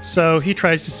 So he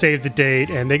tries to save the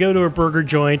date, and they go to a burger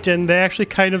joint, and they actually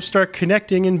kind of start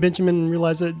connecting, and Benjamin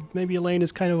realizes that maybe Elaine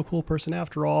is kind of a cool person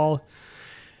after all.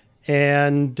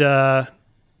 And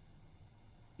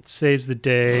saves the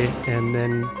day, and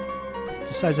then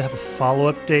decides to have a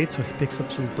follow-up date, so he picks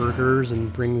up some burgers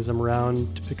and brings them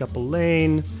around to pick up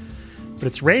Elaine. But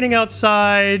it's raining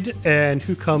outside, and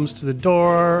who comes to the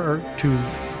door, or to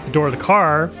the door of the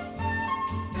car?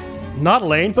 Not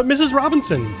Elaine, but Mrs.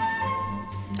 Robinson.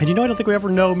 And I don't think we ever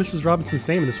know Mrs. Robinson's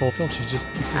name in this whole film. She's just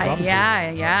Mrs. Robinson.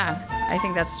 Yeah. I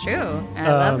think that's true. And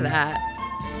I love that.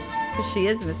 Because she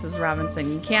is Mrs.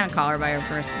 Robinson. You can't call her by her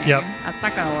first name. Yep. That's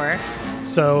not going to work.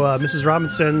 So Mrs.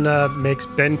 Robinson makes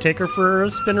Ben take her for a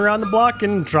spin around the block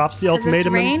and drops the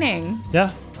ultimatum. It's raining.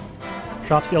 Yeah.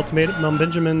 Drops the ultimatum on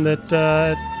Benjamin that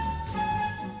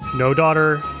no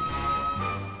daughter,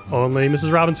 only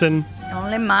Mrs. Robinson.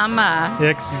 Only mama.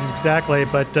 Exactly.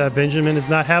 But Benjamin is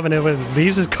not having it.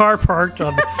 Leaves his car parked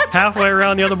halfway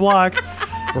around the other block.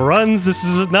 Runs. This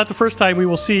is not the first time we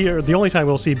will see, or the only time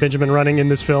we'll see Benjamin running in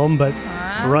this film, but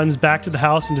runs back to the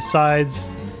house and decides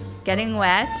getting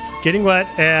wet,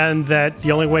 and that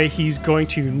the only way he's going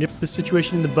to nip the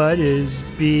situation in the bud is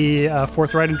be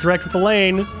forthright and direct with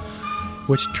Elaine,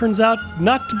 which turns out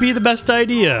not to be the best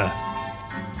idea.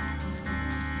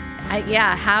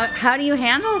 How do you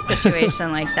handle a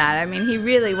situation like that? I mean, he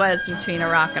really was between a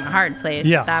rock and a hard place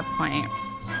at that point.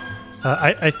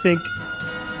 I think,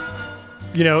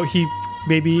 he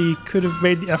maybe could have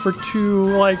made the effort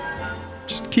to,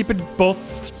 just keep both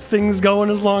things going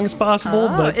as long as possible.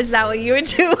 Oh, but is that what you would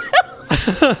do?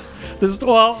 Is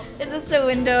this a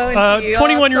window into your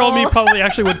 21-year-old me probably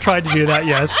actually would have tried to do that,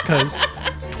 yes, because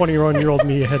 21-year-old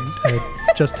me had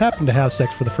just happened to have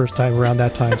sex for the first time around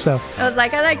that time. So I was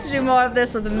like, I'd like to do more of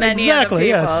this with many other people.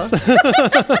 Yes.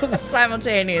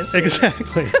 Simultaneously.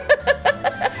 Exactly.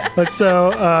 But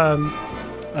so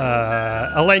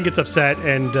Elaine gets upset,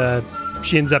 and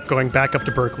she ends up going back up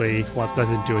to Berkeley, wants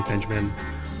nothing to do with Benjamin.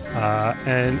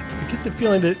 And I get the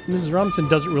feeling that Mrs. Robinson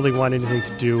doesn't really want anything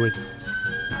to do with...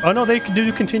 Oh, no, they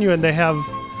do continue, and they have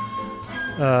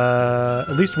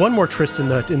at least one more tryst in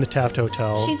the Taft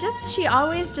Hotel. She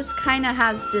always just kind of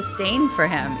has disdain for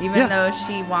him, even though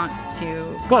she wants to.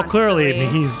 Well, clearly, I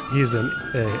mean, he's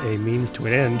a means to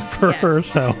an end for her.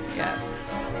 So. Yes.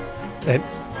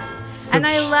 And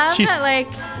I love that,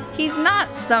 he's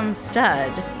not some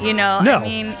stud, No. I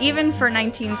mean, even for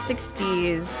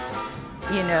 1960s,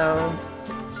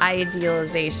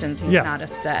 idealizations, he's not a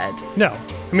stud. No.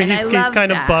 I mean, he's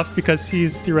kind of buff because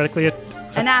he's theoretically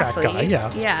an athlete guy,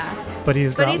 yeah. But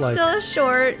he's still a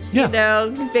short,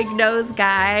 big nose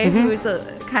guy who's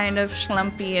a kind of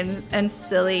schlumpy and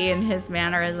silly in his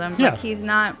mannerisms. Yeah. He's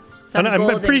not And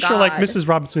I'm pretty sure like Mrs.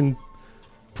 Robinson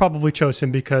probably chose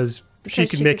him because she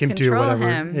could make him do whatever.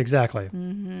 Exactly.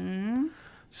 Mm-hmm.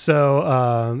 So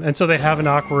and so they have an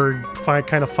awkward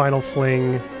kind of final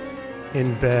fling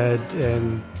in bed,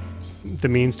 and the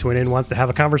means to an end wants to have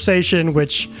a conversation,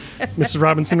 which Mrs.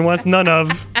 Robinson wants none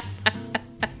of.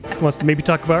 Wants to maybe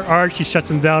talk about art. She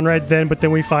shuts him down right then, but then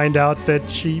we find out that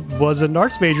she was an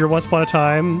arts major once upon a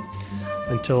time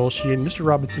until she and Mr.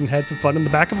 Robinson had some fun in the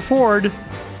back of a Ford.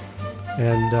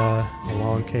 And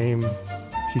along came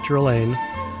future Elaine.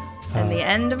 And the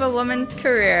end of a woman's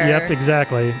career. Yep,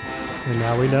 exactly. And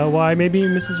now we know why maybe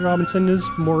Mrs. Robinson is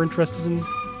more interested in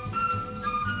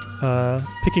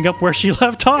picking up where she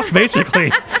left off, basically.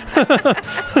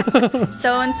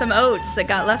 Sowing some oats that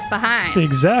got left behind.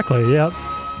 Exactly, yep.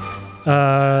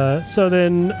 So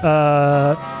then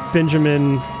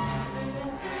Benjamin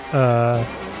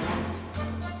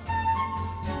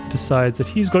decides that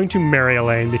he's going to marry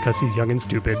Elaine because he's young and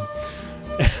stupid.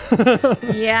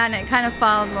 Yeah, and it kind of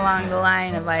falls along the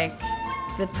line of like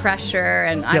the pressure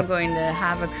and I'm going to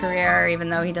have a career even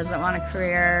though he doesn't want a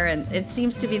career, and it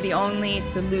seems to be the only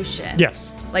solution.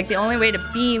 Yes. Like the only way to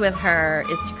be with her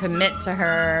is to commit to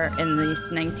her in this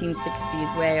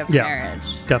 1960s way of marriage.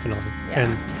 Definitely. Yeah.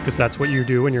 And because that's what you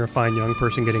do when you're a fine young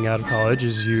person getting out of college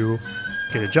is you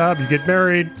get a job, you get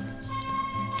married,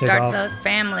 start the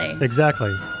family.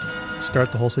 Exactly.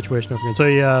 Start the whole situation over again. So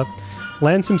he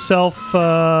lands himself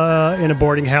in a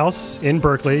boarding house in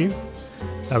Berkeley.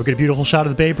 We get a beautiful shot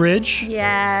of the Bay Bridge.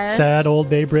 Yes. Sad old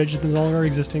Bay Bridge that's no longer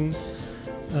existing.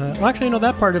 Well, actually, no,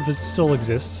 that part of it still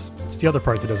exists. It's the other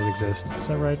part that doesn't exist. Is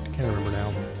that right? I can't remember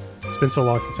now. It's been so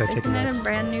long since I've taken that. Isn't it a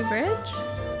brand new bridge?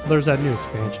 Well, there's that new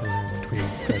expansion there between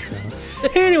Gresham.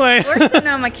 Anyway. We're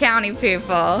Sonoma County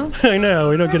people. I know.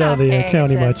 We don't get out of the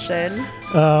county much.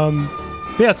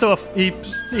 Yeah, so he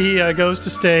goes to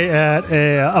stay at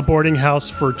a boarding house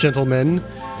for gentlemen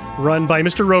run by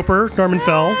Mr. Roper, Norman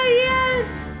Fell. Yes.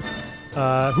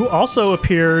 Who also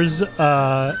appears in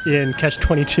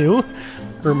Catch-22,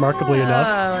 remarkably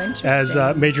enough, as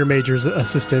Major Major's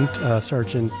assistant,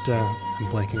 Sergeant. I'm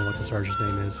blanking on what the sergeant's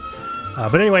name is.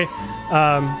 But anyway,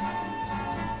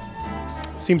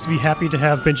 seems to be happy to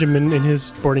have Benjamin in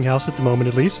his boarding house at the moment,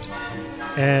 at least.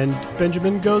 And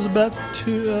Benjamin goes about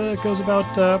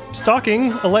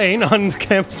stalking Elaine on the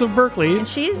campus of Berkeley. And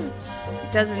she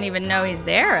doesn't even know he's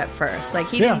there at first. Like,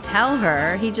 he didn't tell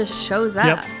her. He just shows up.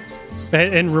 Yep.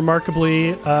 And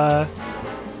remarkably, I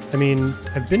mean,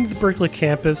 I've been to the Berkeley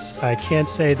campus. I can't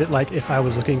say that, like, if I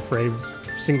was looking for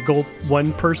a single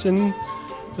one person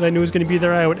that I knew was going to be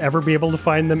there, I would ever be able to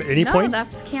find them at any point. No,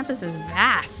 that campus is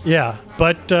vast. Yeah,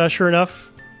 but sure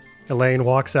enough, Elaine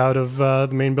walks out of the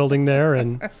main building there,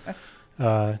 and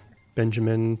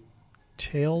Benjamin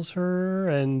tails her,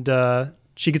 and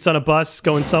she gets on a bus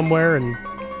going somewhere, and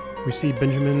we see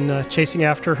Benjamin chasing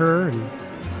after her and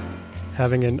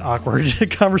having an awkward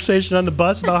conversation on the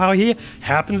bus about how he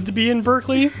happens to be in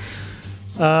Berkeley.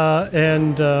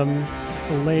 And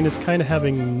Elaine is kind of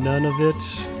having none of it.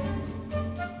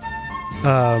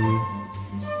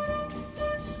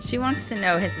 She wants to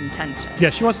know his intention. Yeah,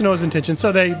 she wants to know his intention.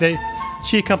 So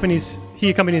he accompanies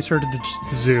her to the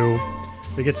zoo.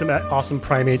 We get some awesome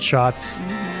primate shots,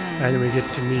 and then we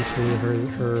get to meet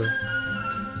her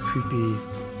creepy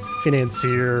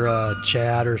financier,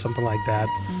 Chad, or something like that.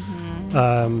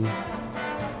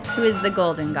 Who is the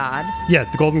Golden God? Yeah,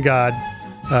 the Golden God.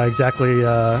 Exactly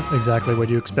what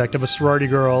you expect of a sorority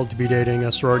girl to be dating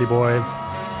a sorority boy,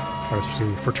 or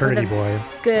fraternity boy.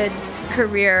 Good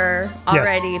career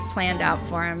already planned out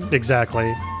for him.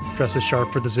 Exactly. Dresses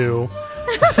sharp for the zoo.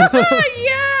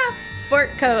 Yeah, sport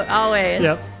coat always.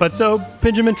 Yep. But so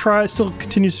Benjamin still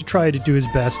continues to try to do his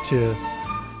best to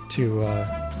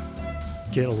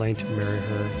get Elaine to marry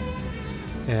her,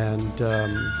 and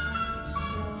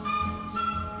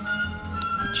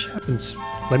which happens.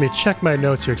 Let me check my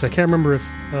notes here because I can't remember if.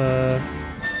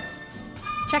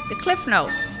 Check the Cliff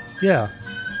Notes. Yeah.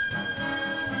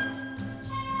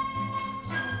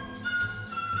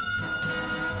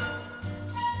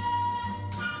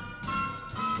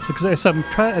 So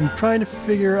I'm trying to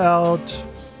figure out.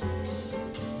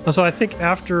 So I think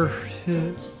after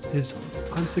his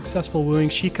unsuccessful wooing,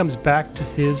 she comes back to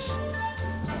his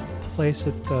place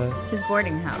at his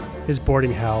boarding house. His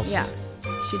boarding house. Yeah,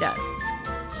 she does.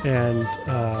 And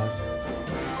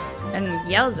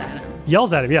yells at him.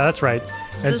 Yells at him. Yeah, that's right.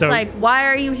 So it's like, why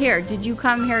are you here? Did you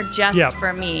come here just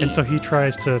for me? And so he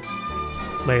tries to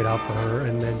lay it out for her,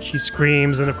 and then she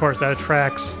screams, and of course that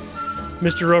attracts.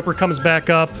 Mr. Roper comes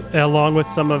back up along with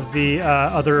some of the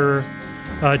other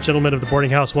gentlemen of the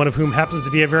boarding house, one of whom happens to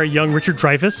be a very young Richard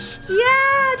Dreyfuss.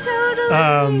 Yeah,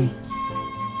 Totally.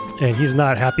 And he's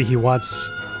not happy. He wants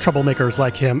troublemakers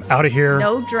like him out of here.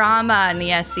 No drama in the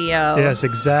SEO. Yes,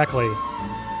 exactly.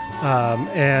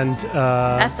 SRO.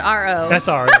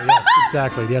 SRO, yes,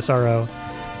 exactly, the SRO.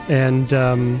 And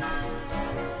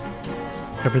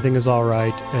everything is all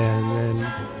right. And then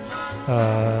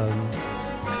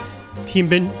he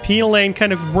and Elaine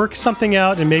kind of work something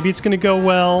out, and maybe it's going to go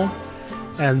well.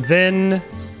 And then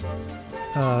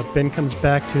Ben comes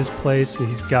back to his place, and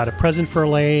he's got a present for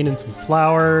Elaine and some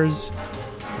flowers.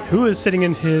 Who is sitting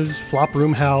in his flop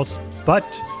room house but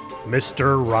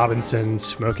Mr. Robinson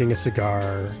smoking a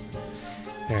cigar?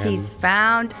 And he's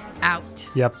found out.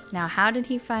 Yep. Now, how did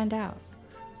he find out?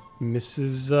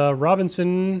 Mrs.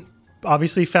 Robinson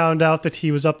obviously found out that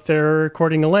he was up there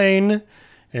courting Elaine,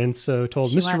 and so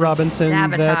told Mr. Robinson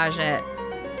sabotage that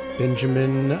it.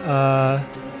 Benjamin.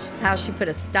 This is how she put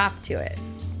a stop to it.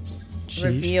 She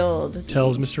revealed.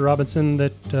 Tells Mr. Robinson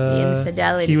that the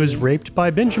infidelity. He was raped by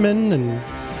Benjamin,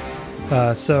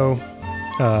 and so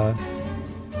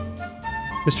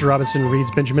Mr. Robinson reads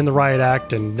Benjamin the Riot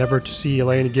Act and never to see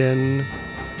Elaine again.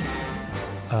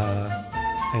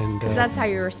 Because that's how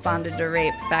you responded to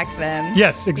rape back then.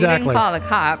 Yes, exactly. You didn't call the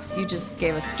cops. You just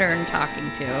gave a stern talking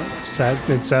to.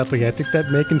 Sadly, I think that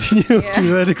may continue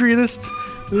to a degree this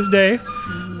day.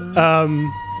 Mm-hmm.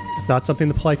 Not something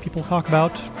the polite people talk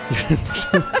about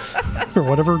for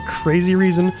whatever crazy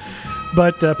reason.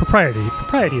 But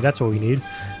propriety, that's what we need.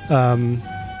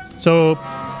 So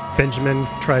Benjamin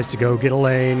tries to go get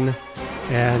Elaine,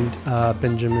 and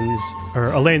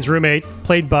Elaine's roommate,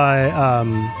 played by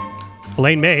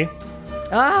Elaine May,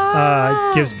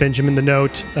 gives Benjamin the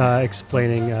note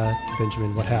explaining to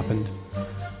Benjamin what happened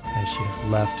as she has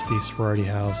left the sorority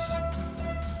house.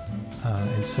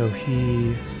 And so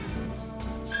he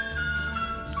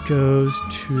goes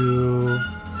to...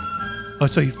 Oh,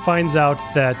 so he finds out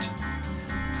that...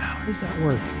 How does that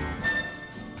work?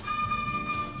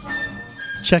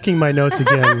 Checking my notes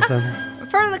again.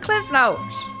 For the cliff notes.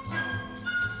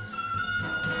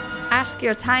 Ask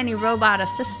your tiny robot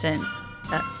assistant.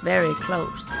 That's very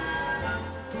close.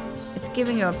 It's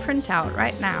giving you a printout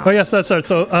right now. Oh, yes, that's right.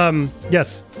 So,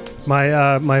 yes,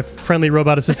 my friendly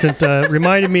robot assistant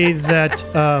reminded me that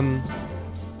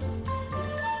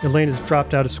Elaine has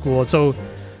dropped out of school. So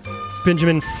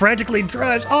Benjamin frantically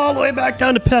drives all the way back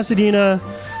down to Pasadena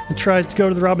and tries to go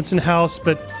to the Robinson house,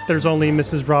 but there's only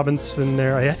Mrs. Robinson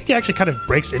there. I think he actually kind of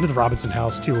breaks into the Robinson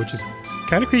house, too, which is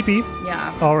kind of creepy.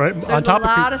 Yeah. All right. There's a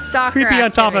lot of stalker creepy activity.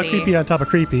 on top of creepy on top of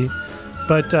creepy.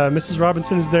 But Mrs.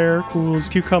 Robinson is there, cool as a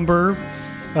cucumber,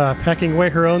 packing away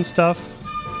her own stuff.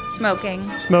 Smoking.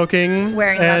 and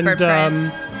Wearing leopard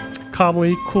print.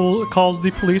 Calmly calls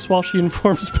the police while she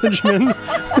informs Benjamin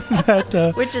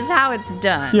that... which is how it's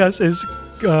done. Yes,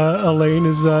 Elaine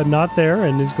is not there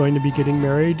and is going to be getting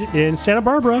married in Santa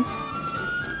Barbara.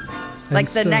 Like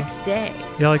the next day.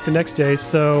 Yeah, like the next day,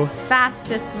 so...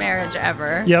 Fastest marriage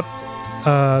ever. Yep.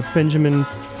 Benjamin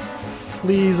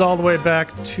flees all the way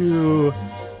back to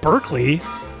Berkeley,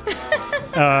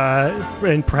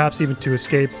 and perhaps even to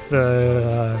escape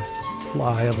the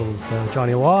lie of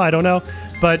Johnny Law, I don't know.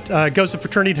 But goes to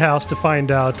fraternity house to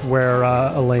find out where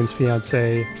Elaine's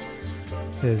fiancé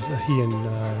is. He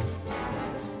and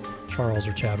Charles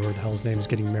or Chad, whatever the hell his name is,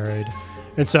 getting married.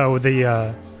 And so they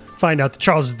find out that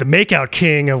Charles is the makeout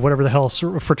king of whatever the hell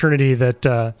fraternity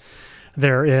that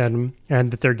they're in,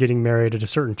 and that they're getting married at a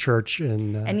certain church.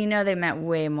 And they meant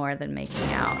way more than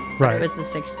making out. Right. It was the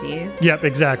 60s. Yep,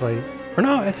 exactly. Or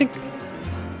no, I think...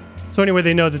 So anyway,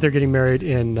 they know that they're getting married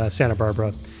in Santa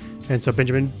Barbara. And so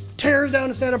Benjamin tears down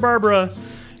to Santa Barbara.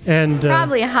 And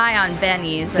probably high on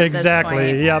bennies at this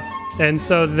point. Yep. And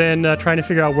so then trying to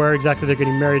figure out where exactly they're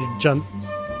getting married,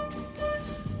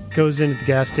 goes into the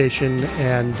gas station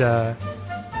and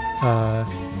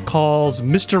calls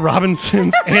Mr.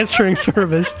 Robinson's answering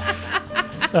service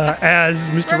as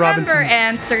Mr.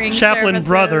 Robinson's chaplain services.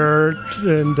 brother,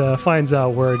 and finds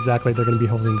out where exactly they're going to be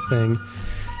holding the thing.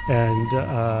 And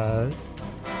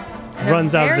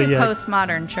runs out of the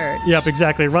postmodern church. Yep,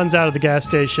 exactly. Runs out of the gas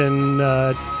station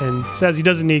and says he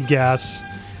doesn't need gas.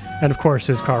 And of course,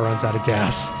 his car runs out of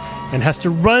gas and has to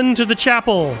run to the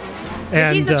chapel.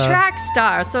 And he's a track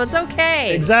star, so it's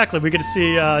okay. Exactly. We get to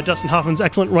see Dustin Hoffman's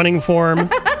excellent running form,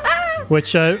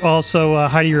 which also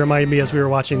Heidi reminded me as we were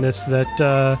watching this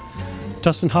that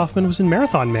Dustin Hoffman was in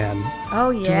Marathon Man. Oh,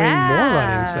 yeah. Doing more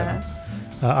running.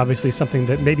 So obviously something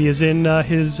that maybe is in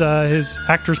his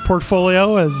actor's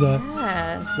portfolio as a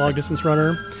long-distance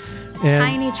runner.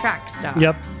 Tiny track star.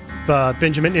 Yep.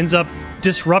 Benjamin ends up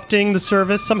disrupting the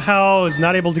service somehow, is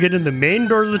not able to get in the main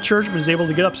doors of the church, but is able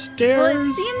to get upstairs. Well,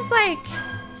 it seems like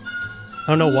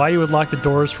don't know why you would lock the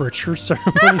doors for a church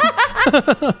ceremony.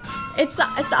 It's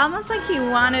almost like he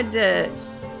wanted to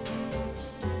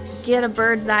get a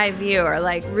bird's eye view, or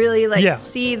like really like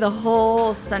see the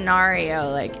whole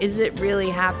scenario. Like, is it really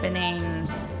happening?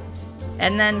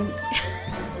 And then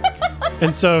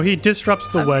and so he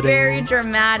disrupts the wedding. Very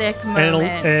dramatic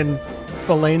moment. And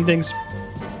Elaine thinks,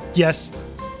 yes,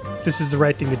 this is the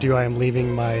right thing to do. I am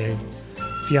leaving my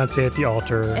fiancé at the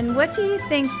altar. And what do you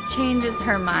think changes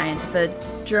her mind? The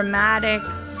dramatic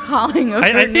calling of her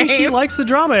I think name? she likes the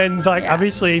drama, and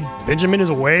obviously Benjamin is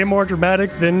way more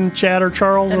dramatic than Chad or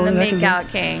Charles. And or the Makeout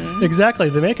King. Exactly,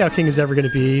 the Makeout King is ever going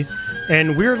to be.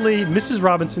 And weirdly, Mrs.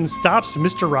 Robinson stops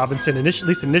Mr. Robinson, at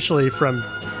least initially, from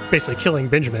basically killing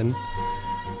Benjamin.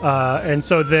 And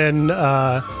so then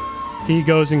he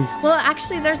goes and... Well,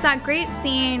 actually, there's that great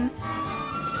scene.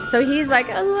 So he's like,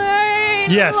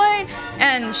 Elaine, yes. Elaine.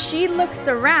 And she looks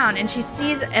around and she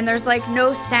sees, and there's like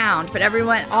no sound, but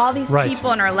everyone, all these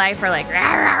people in her life are like,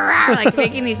 rah, rah, rah, like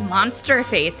making these monster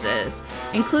faces,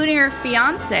 including her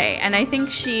fiance. And I think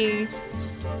she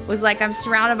was like, I'm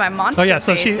surrounded by monster faces.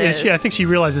 So she I think she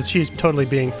realizes she's totally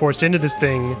being forced into this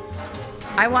thing.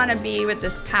 I want to be with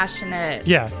this passionate.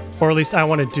 Yeah, or at least I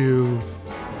want to do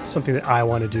something that I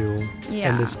want to do. Yeah.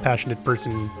 And this passionate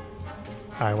person,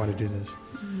 I want to do this.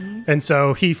 And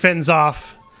so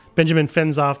Benjamin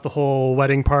fends off the whole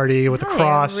wedding party with a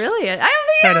cross. Really? I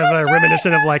don't think kind of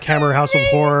reminiscent of like Hammer House of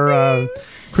Horror,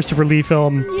 Christopher Lee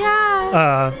film.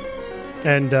 Yeah.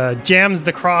 And jams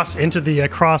the cross into the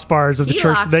crossbars of the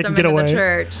church so they can get away. The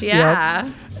church. Yeah.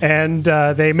 Yep. And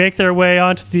they make their way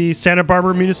onto the Santa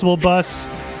Barbara municipal bus,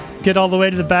 get all the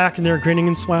way to the back, and they're grinning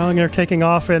and smiling, and they're taking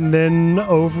off. And then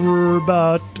over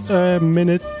about a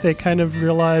minute, they kind of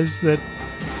realize that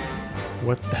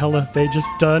what the hell have they just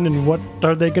done, and what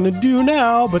are they going to do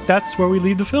now? But that's where we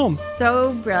leave the film.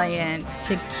 So brilliant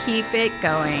to keep it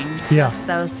going. Just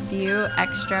those few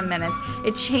extra minutes.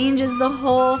 It changes the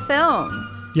whole film.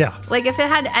 Yeah. Like, if it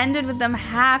had ended with them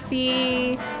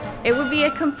happy, it would be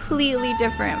a completely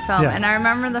different film. Yeah. And I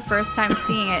remember the first time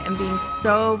seeing it and being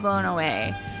so blown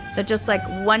away that just like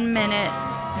 1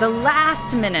 minute, the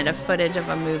last minute of footage of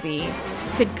a movie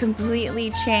could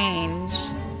completely change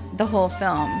the whole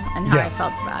film and how I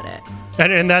felt about it.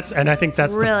 And I think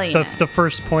that's the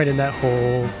first point in that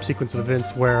whole sequence of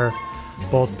events where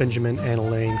both Benjamin and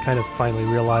Elaine kind of finally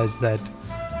realize that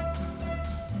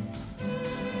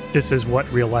this is what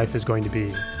real life is going to be.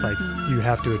 Like, you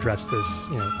have to address this,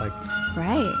 like...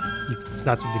 Right. It's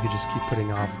not something you just keep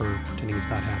putting off or pretending it's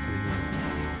not happening.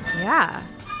 Yeah.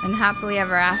 And happily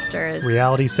ever after is...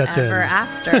 Reality sets in. Ever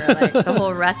after, like, the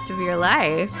whole rest of your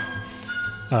life.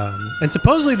 And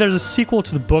supposedly there's a sequel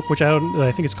to the book, which I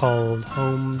think it's called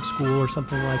Homeschool or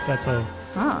something like that. So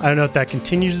I don't know if that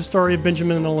continues the story of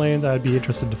Benjamin and Elaine. I'd be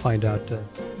interested to find out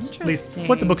at least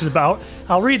what the book is about.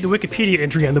 I'll read the Wikipedia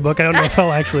entry on the book. I don't know if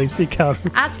I'll actually seek out.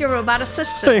 Ask your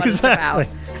roboticist what it's about.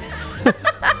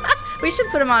 We should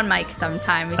put him on mic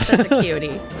sometime. He's such a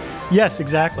cutie. Yes,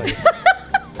 exactly.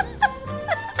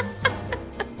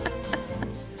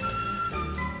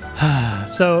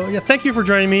 So, thank you for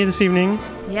joining me this evening.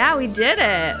 Yeah, we did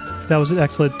it. That was an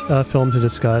excellent film to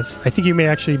discuss. I think you may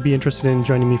actually be interested in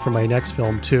joining me for my next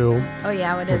film, too. Oh,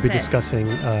 yeah, what is it? We'll be discussing...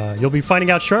 you'll be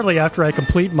finding out shortly after I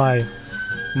complete my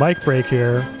mic break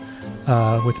here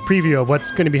with a preview of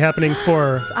what's going to be happening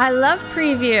for... I love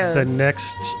previews. ...the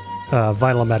next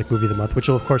Vinyl-O-Matic Movie of the Month, which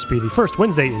will, of course, be the first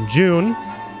Wednesday in June.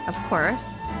 Of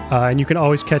course. And you can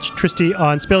always catch Tristy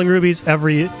on Spilling Rubies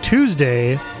every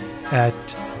Tuesday at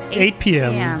 8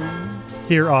 p.m.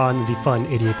 here on the fun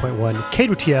 88.1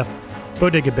 KWTF,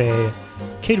 Bodega Bay,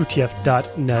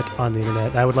 KWTF.net on the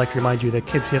internet. I would like to remind you that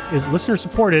KWTF is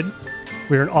listener-supported.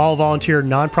 We're an all-volunteer,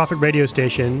 non-profit radio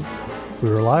station. We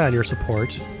rely on your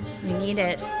support. We need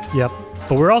it. Yep.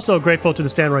 But we're also grateful to the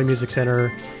Stan Roy Music Center,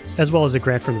 as well as a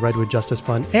grant from the Redwood Justice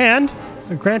Fund, and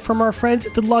a grant from our friends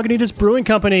at the Lagunitas Brewing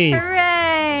Company.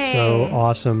 Hooray! So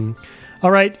awesome. All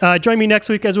right, join me next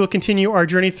week as we'll continue our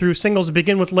journey through singles that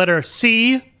begin with letter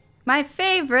C. My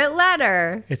favorite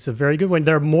letter. It's a very good one.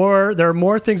 There are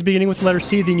more things beginning with the letter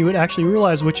C than you would actually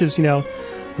realize, which is,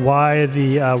 why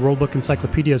the World Book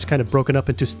Encyclopedia is kind of broken up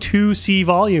into 2 C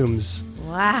volumes.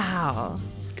 Wow.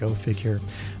 Go figure.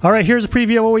 All right, here's a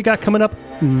preview of what we got coming up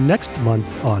next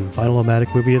month on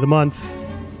Vinyl-O-Matic Movie of the Month.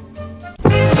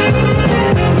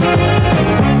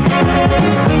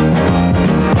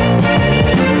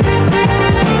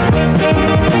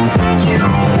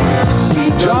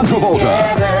 John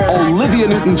Travolta, Olivia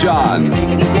Newton-John,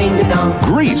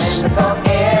 Grease, the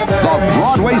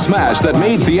Broadway smash that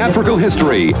made theatrical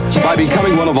history by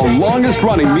becoming one of the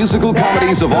longest-running musical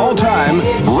comedies of all time,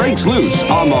 breaks loose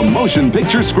on the motion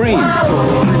picture screen.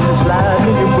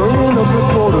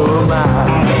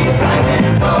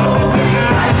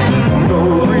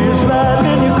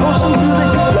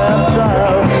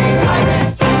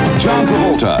 John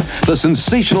Travolta, the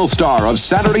sensational star of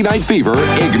Saturday Night Fever,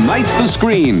 ignites the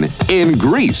screen in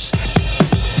Grease.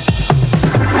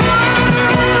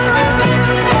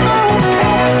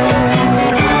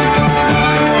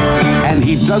 And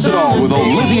he does it all with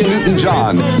Olivia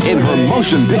Newton-John in her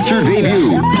motion picture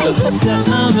debut.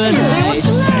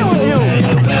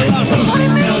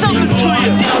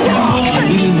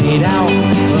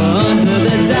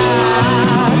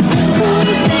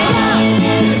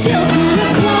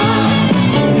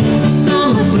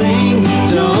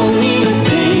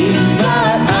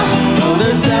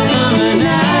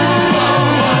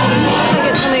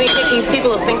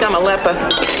 I'm a leper.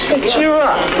 Hey, cheer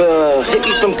up.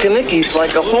 Hickey from Kanicki's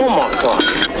like a Hallmark card.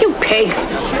 You pig.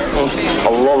 I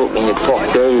love it when you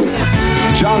talk dirty.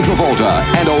 John Travolta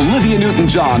and Olivia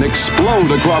Newton-John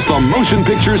explode across the motion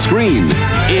picture screen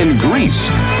in Grease,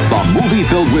 the movie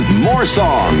filled with more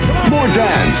song, more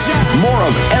dance, more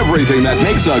of everything that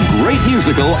makes a great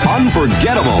musical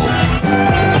unforgettable.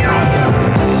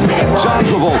 John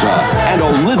Travolta and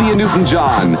Olivia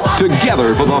Newton-John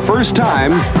together for the first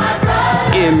time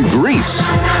in Grease.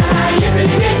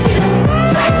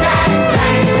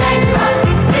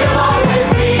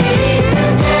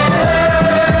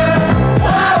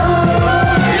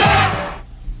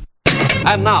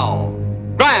 And now,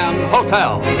 Grand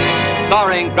Hotel,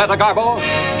 starring Greta Garbo,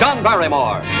 John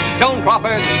Barrymore, Joan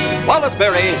Crawford, Wallace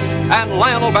Beery, and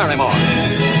Lionel Barrymore.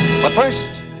 But first,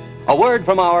 a word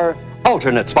from our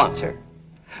alternate sponsor.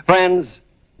 Friends,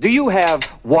 do you have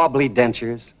wobbly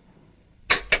dentures?